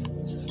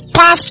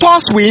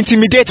 Pastors will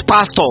intimidate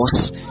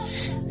pastors.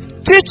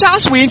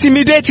 Teachers will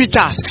intimidate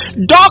teachers.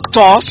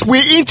 Doctors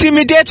will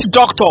intimidate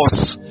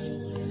doctors.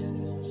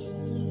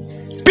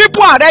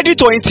 People are ready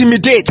to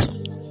intimidate.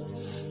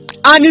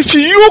 And if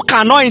you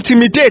cannot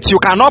intimidate, you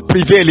cannot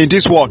prevail in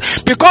this world,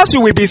 because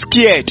you will be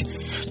scared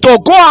to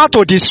go out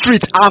to the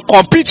street and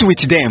compete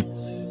with them.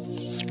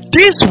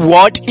 This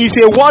world is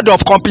a world of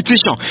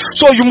competition,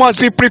 so you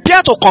must be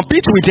prepared to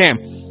compete with them.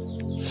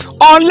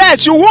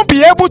 Unless you won't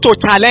be able to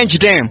challenge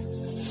them,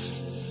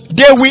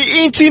 they will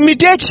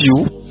intimidate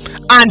you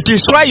and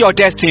destroy your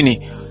destiny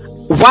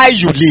while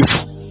you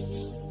live.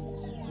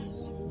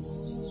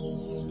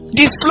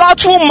 The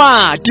slothful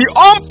man, the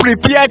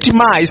unprepared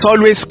man, is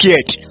always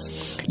scared.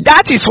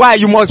 That is why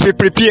you must be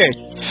prepared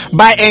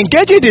by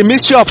engaging the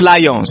mystery of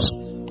lions.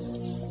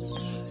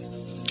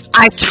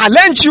 I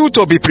challenge you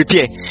to be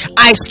prepared.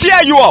 I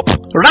stir you up.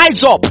 Rise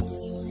up.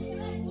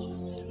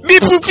 Be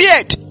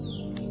prepared.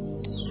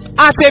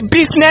 As a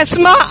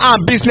businessman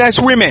and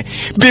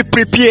businesswomen, be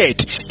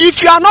prepared. If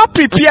you are not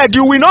prepared,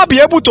 you will not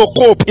be able to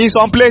cope in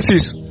some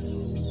places.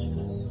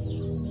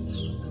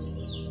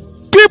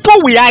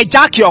 People will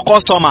hijack your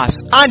customers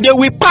and they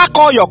will pack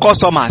all your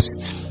customers.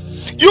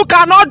 You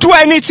cannot do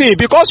anything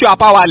because you are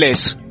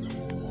powerless.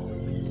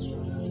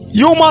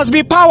 You must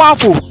be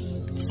powerful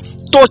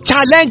to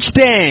challenge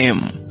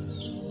them.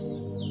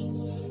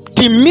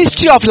 The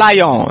mystery of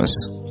lions.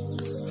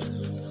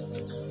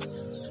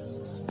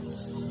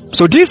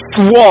 So this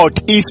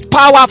word is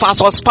power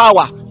versus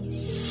power.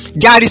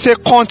 There is a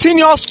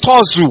continuous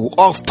tussle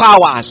of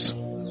powers.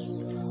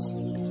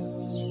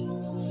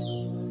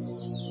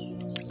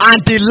 And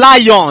the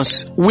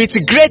lions with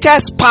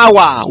greatest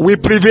power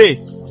will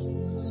prevail.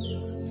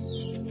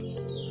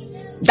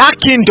 That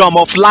kingdom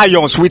of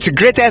lions with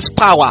greatest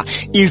power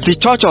is the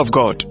church of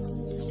God.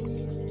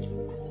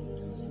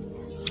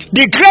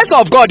 The grace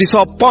of God is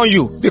upon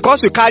you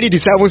because you carry the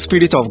seven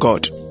spirits of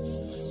God.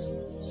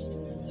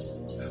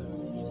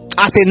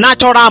 As a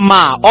natural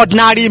man,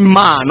 ordinary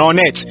man on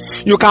earth,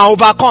 you can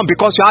overcome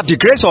because you have the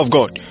grace of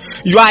God.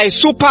 You are a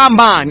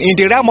superman in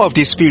the realm of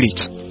the spirit.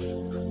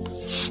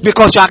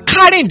 Because you are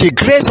carrying the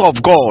grace of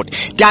God.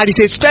 There is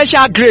a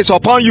special grace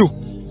upon you.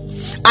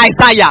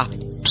 Isaiah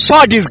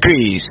saw this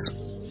grace.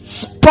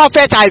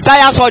 Prophet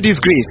Isaiah saw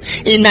this grace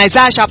in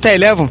Isaiah chapter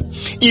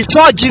 11. He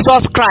saw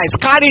Jesus Christ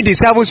carrying the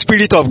seven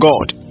spirits of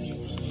God.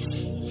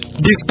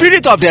 The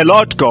spirit of the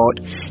Lord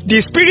God, the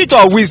spirit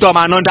of wisdom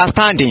and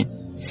understanding,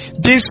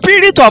 the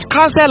spirit of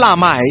counsel and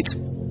might,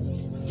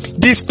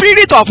 the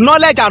spirit of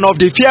knowledge and of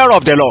the fear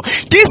of the Lord.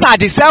 These are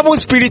the seven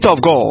spirits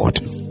of God.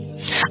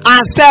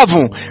 And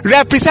seven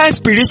represent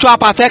spiritual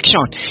perfection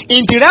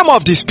in the realm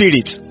of the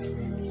spirit.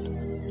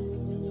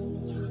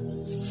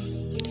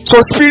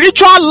 So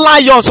spiritual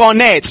lions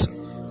on earth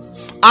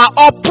are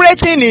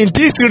operating in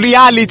these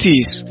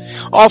realities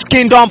of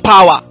kingdom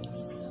power.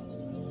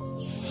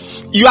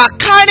 You are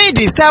carrying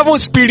the seven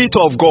spirits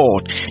of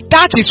God.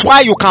 That is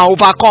why you can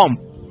overcome.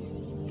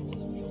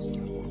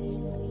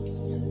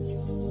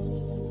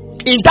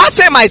 In that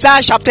same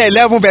Isaiah chapter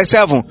 11 verse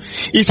 7,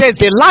 it says,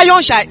 the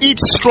lion shall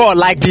eat straw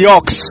like the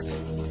ox.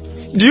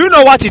 Do you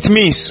know what it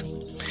means?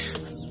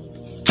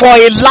 For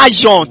a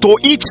lion to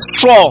eat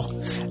straw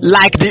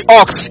like the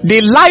ox, the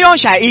lion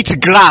shall eat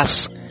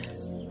grass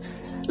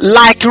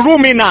like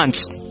ruminants.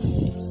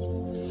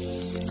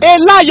 A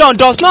lion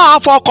does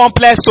not have a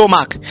complex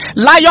stomach.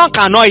 Lion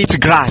cannot eat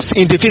grass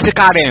in the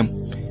physical realm.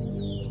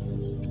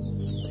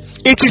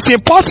 It is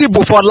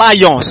impossible for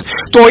lions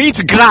to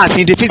eat grass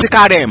in the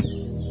physical realm.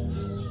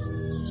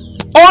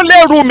 Only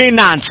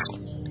ruminants,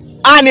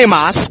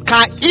 animals,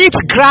 can eat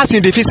grass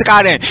in the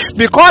physical realm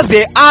because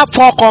they have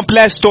four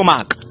complex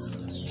stomach: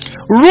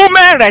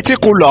 rumen,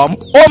 reticulum,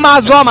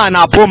 omasum and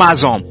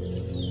apomasum.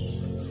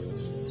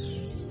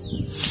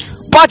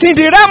 But in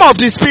the realm of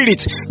the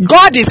spirit,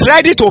 God is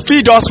ready to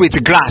feed us with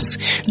grass.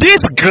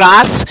 This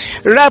grass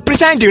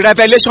represents the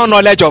revelation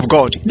knowledge of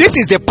God. This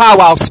is the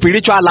power of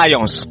spiritual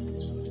lions.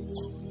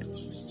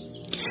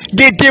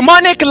 The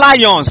demonic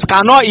lions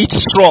cannot eat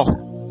straw.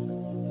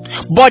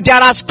 But there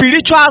are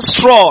spiritual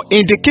straw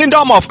in the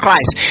kingdom of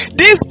Christ.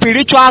 These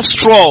spiritual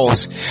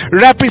straws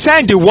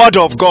represent the word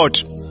of God.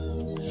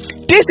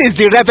 This is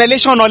the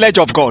revelation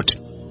knowledge of God.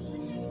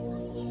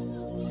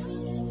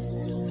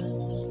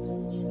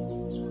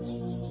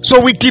 So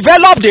we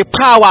develop the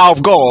power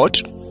of God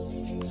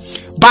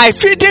by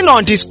feeding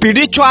on the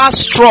spiritual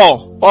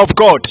straw of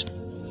God.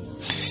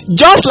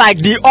 Just like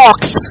the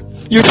ox,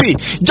 you see,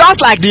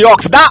 just like the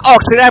ox, that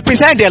ox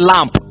represents the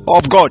lamb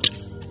of God.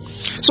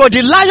 So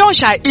the lion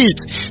shall eat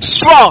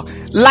straw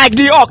like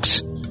the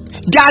ox.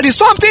 There is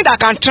something that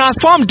can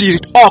transform the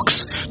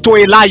ox to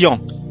a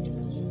lion.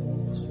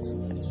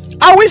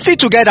 Are we still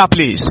together,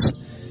 please?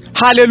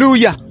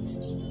 Hallelujah.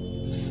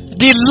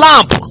 The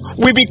lamb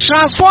will be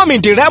transformed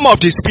in the realm of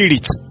the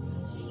spirit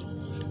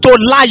to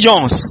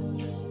lions.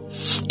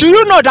 Do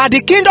you know that the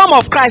kingdom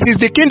of Christ is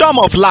the kingdom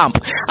of lamb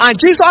and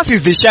Jesus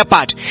is the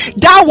shepherd?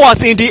 That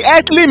was in the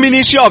earthly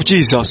ministry of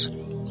Jesus.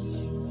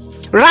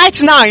 Right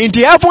now in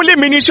the heavenly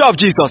ministry of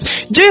Jesus,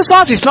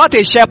 Jesus is not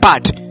a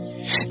shepherd.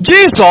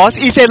 Jesus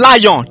is a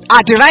lion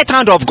at the right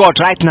hand of God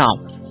right now.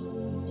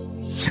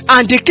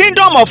 And the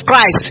kingdom of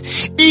Christ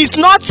is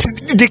not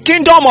the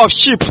kingdom of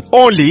sheep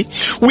only.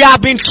 We have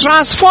been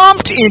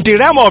transformed in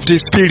the realm of the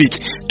spirit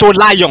to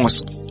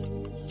lions.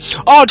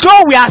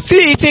 Although we are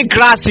still eating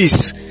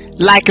grasses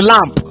like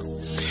lamb,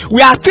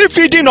 we are still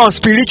feeding on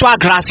spiritual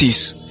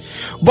grasses,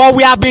 but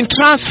we have been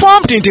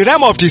transformed in the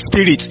realm of the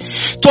spirit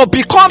to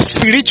become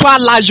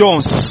spiritual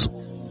lions.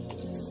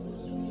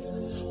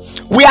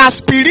 We are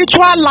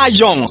spiritual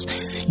lions.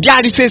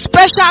 There is a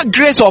special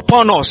grace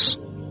upon us.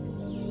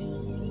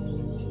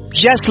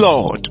 Yes,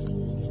 Lord.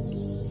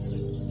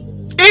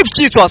 If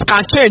Jesus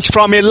can change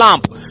from a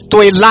lamb to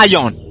a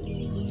lion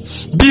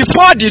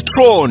before the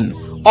throne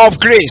of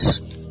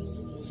grace,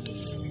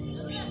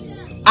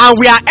 and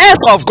we are heirs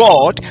of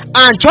God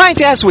and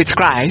joint heirs with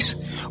Christ,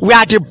 we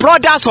are the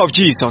brothers of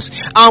Jesus,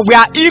 and we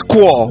are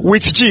equal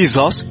with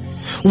Jesus,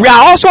 we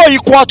are also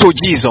equal to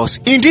Jesus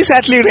in this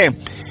earthly realm.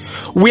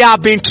 We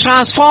have been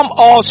transformed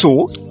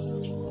also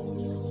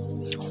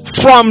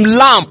from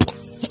lamb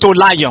to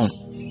lion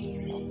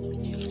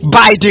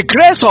by the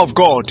grace of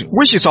God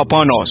which is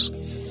upon us.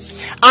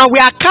 And we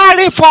are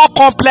carrying 4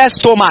 complex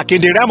stomach in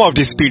the realm of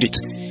the spirit.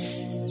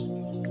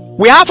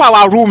 We have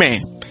our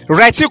rumen,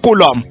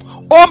 reticulum,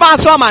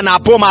 omasum and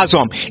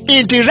apomasum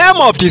in the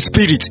realm of the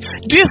spirit.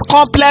 This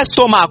complex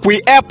stomach will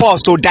help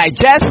us to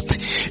digest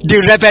the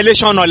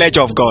revelation knowledge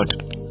of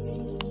God.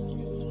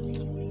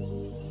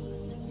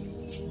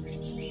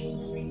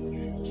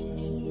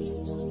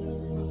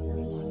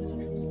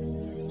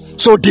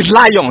 So the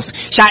lions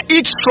shall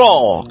eat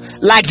straw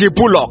like the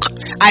bullock.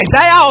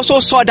 Isaiah also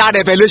saw that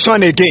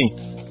revelation again.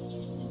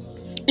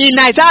 In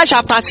Isaiah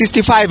chapter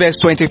 65 verse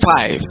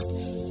 25.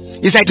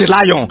 He said the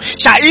lion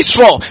shall eat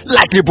straw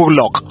like the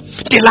bullock.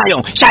 The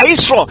lion shall eat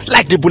straw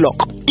like the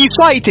bullock. He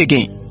saw it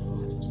again.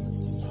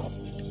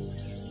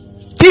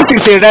 This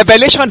is a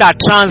revelation that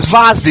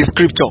transverses the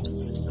scripture.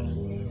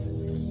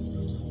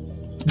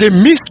 The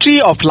mystery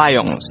of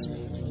lions.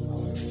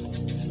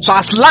 So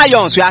as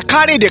lions, we are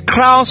carrying the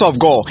crowns of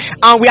God,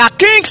 and we are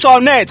kings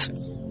on earth.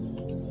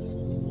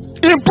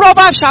 In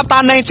Proverbs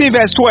chapter 19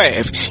 verse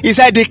 12, he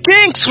said the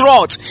king's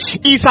wrath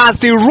is as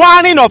the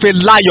roaring of a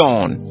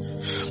lion,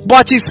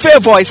 but his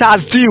favor is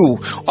as dew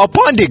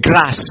upon the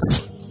grass.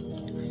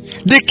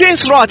 The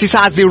king's wrath is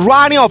as the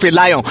roaring of a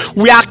lion.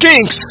 We are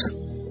kings.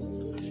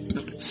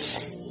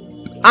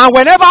 And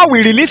whenever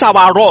we release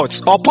our wrath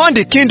upon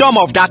the kingdom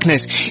of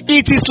darkness,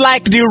 it is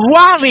like the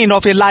roaring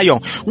of a lion.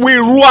 We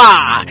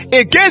roar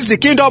against the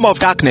kingdom of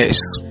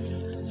darkness.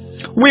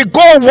 We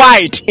go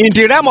wide in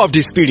the realm of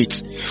the spirit.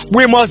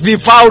 We must be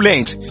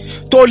violent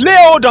to lay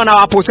hold on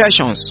our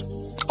possessions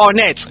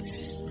on earth.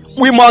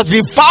 We must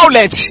be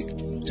violent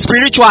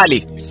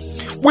spiritually.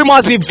 We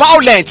must be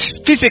violent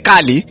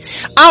physically.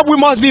 And we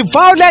must be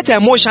violent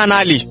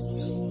emotionally.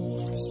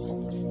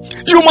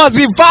 You must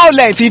be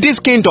violent in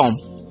this kingdom.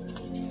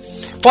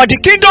 For the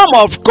kingdom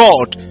of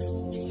God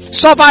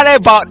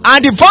suffereth violence, and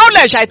the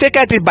violence shall take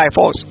it by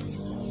force.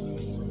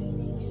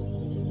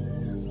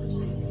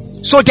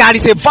 So there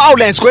is a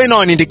violence going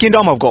on in the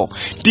kingdom of God.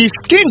 This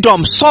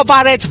kingdom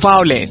suffereth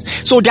violence.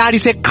 So there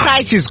is a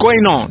crisis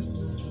going on.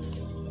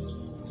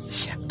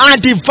 And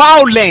the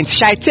violence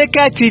shall take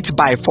it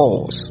by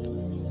force.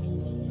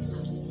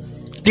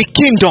 The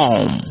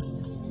kingdom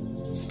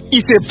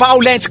is a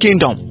violent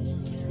kingdom.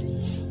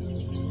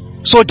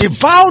 So the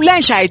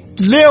violence shall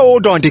lay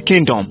hold on the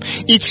kingdom.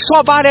 It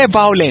suffereth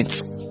violence,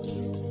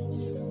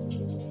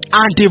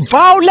 and the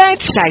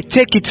violence shall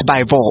take it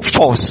by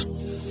force.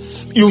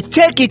 You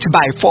take it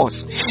by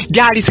force.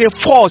 There is a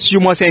force you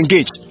must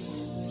engage.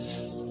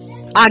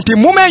 And the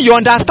moment you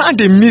understand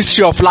the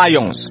mystery of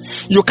lions,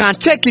 you can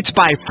take it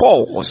by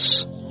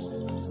force.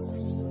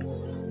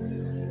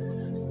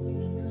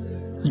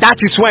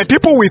 That is when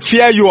people will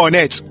fear you on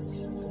earth.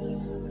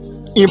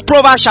 In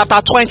Proverbs chapter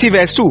 20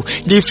 verse 2,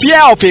 the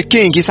fear of a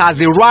king is as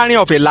the roaring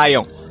of a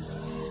lion.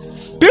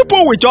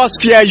 People will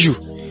just fear you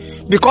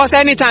because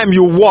anytime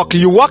you walk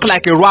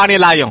like a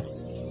roaring lion.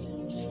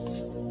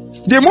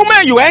 The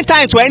moment you enter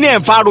into any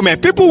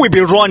environment, people will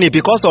be running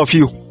because of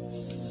you.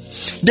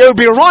 They will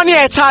be running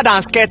scattered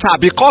and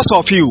scattered because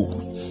of you.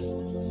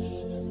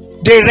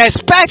 They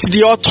respect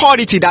the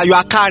authority that you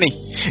are carrying.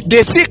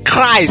 They see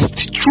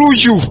Christ through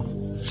you.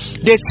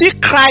 They see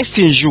Christ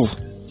in you.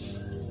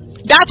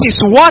 That is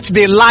what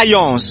the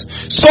lions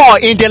saw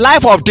in the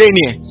life of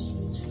Daniel.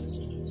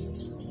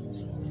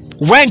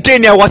 When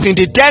Daniel was in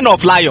the den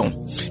of lions,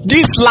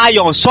 these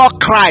lions saw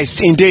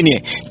Christ in Daniel.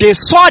 They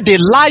saw the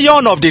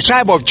lion of the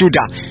tribe of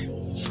Judah.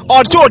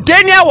 Although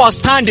Daniel was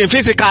standing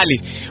physically,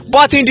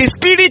 but in the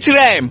spirit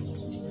realm,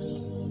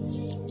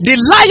 the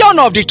lion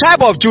of the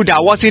tribe of Judah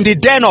was in the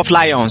den of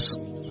lions.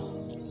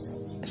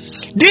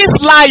 These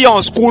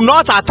lions could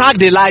not attack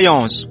the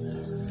lions.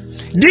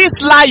 This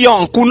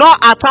lion could not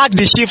attack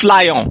the chief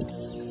lion,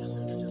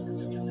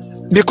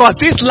 because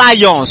these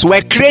lions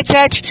were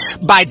created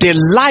by the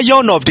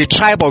lion of the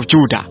tribe of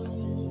Judah.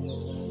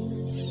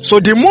 So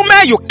the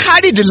moment you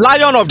carry the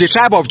lion of the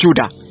tribe of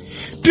Judah,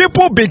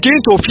 people begin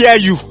to fear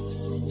you.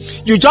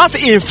 You just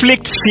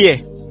inflict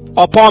fear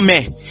upon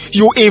men.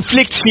 You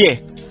inflict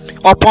fear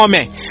upon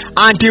men.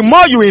 And the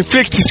more you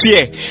inflict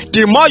fear,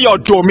 the more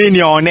your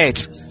dominion on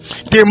earth,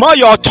 the more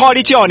your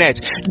authority on earth,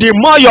 the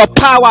more your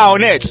power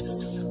on earth.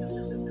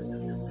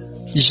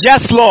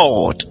 Yes,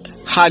 Lord.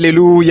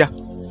 Hallelujah.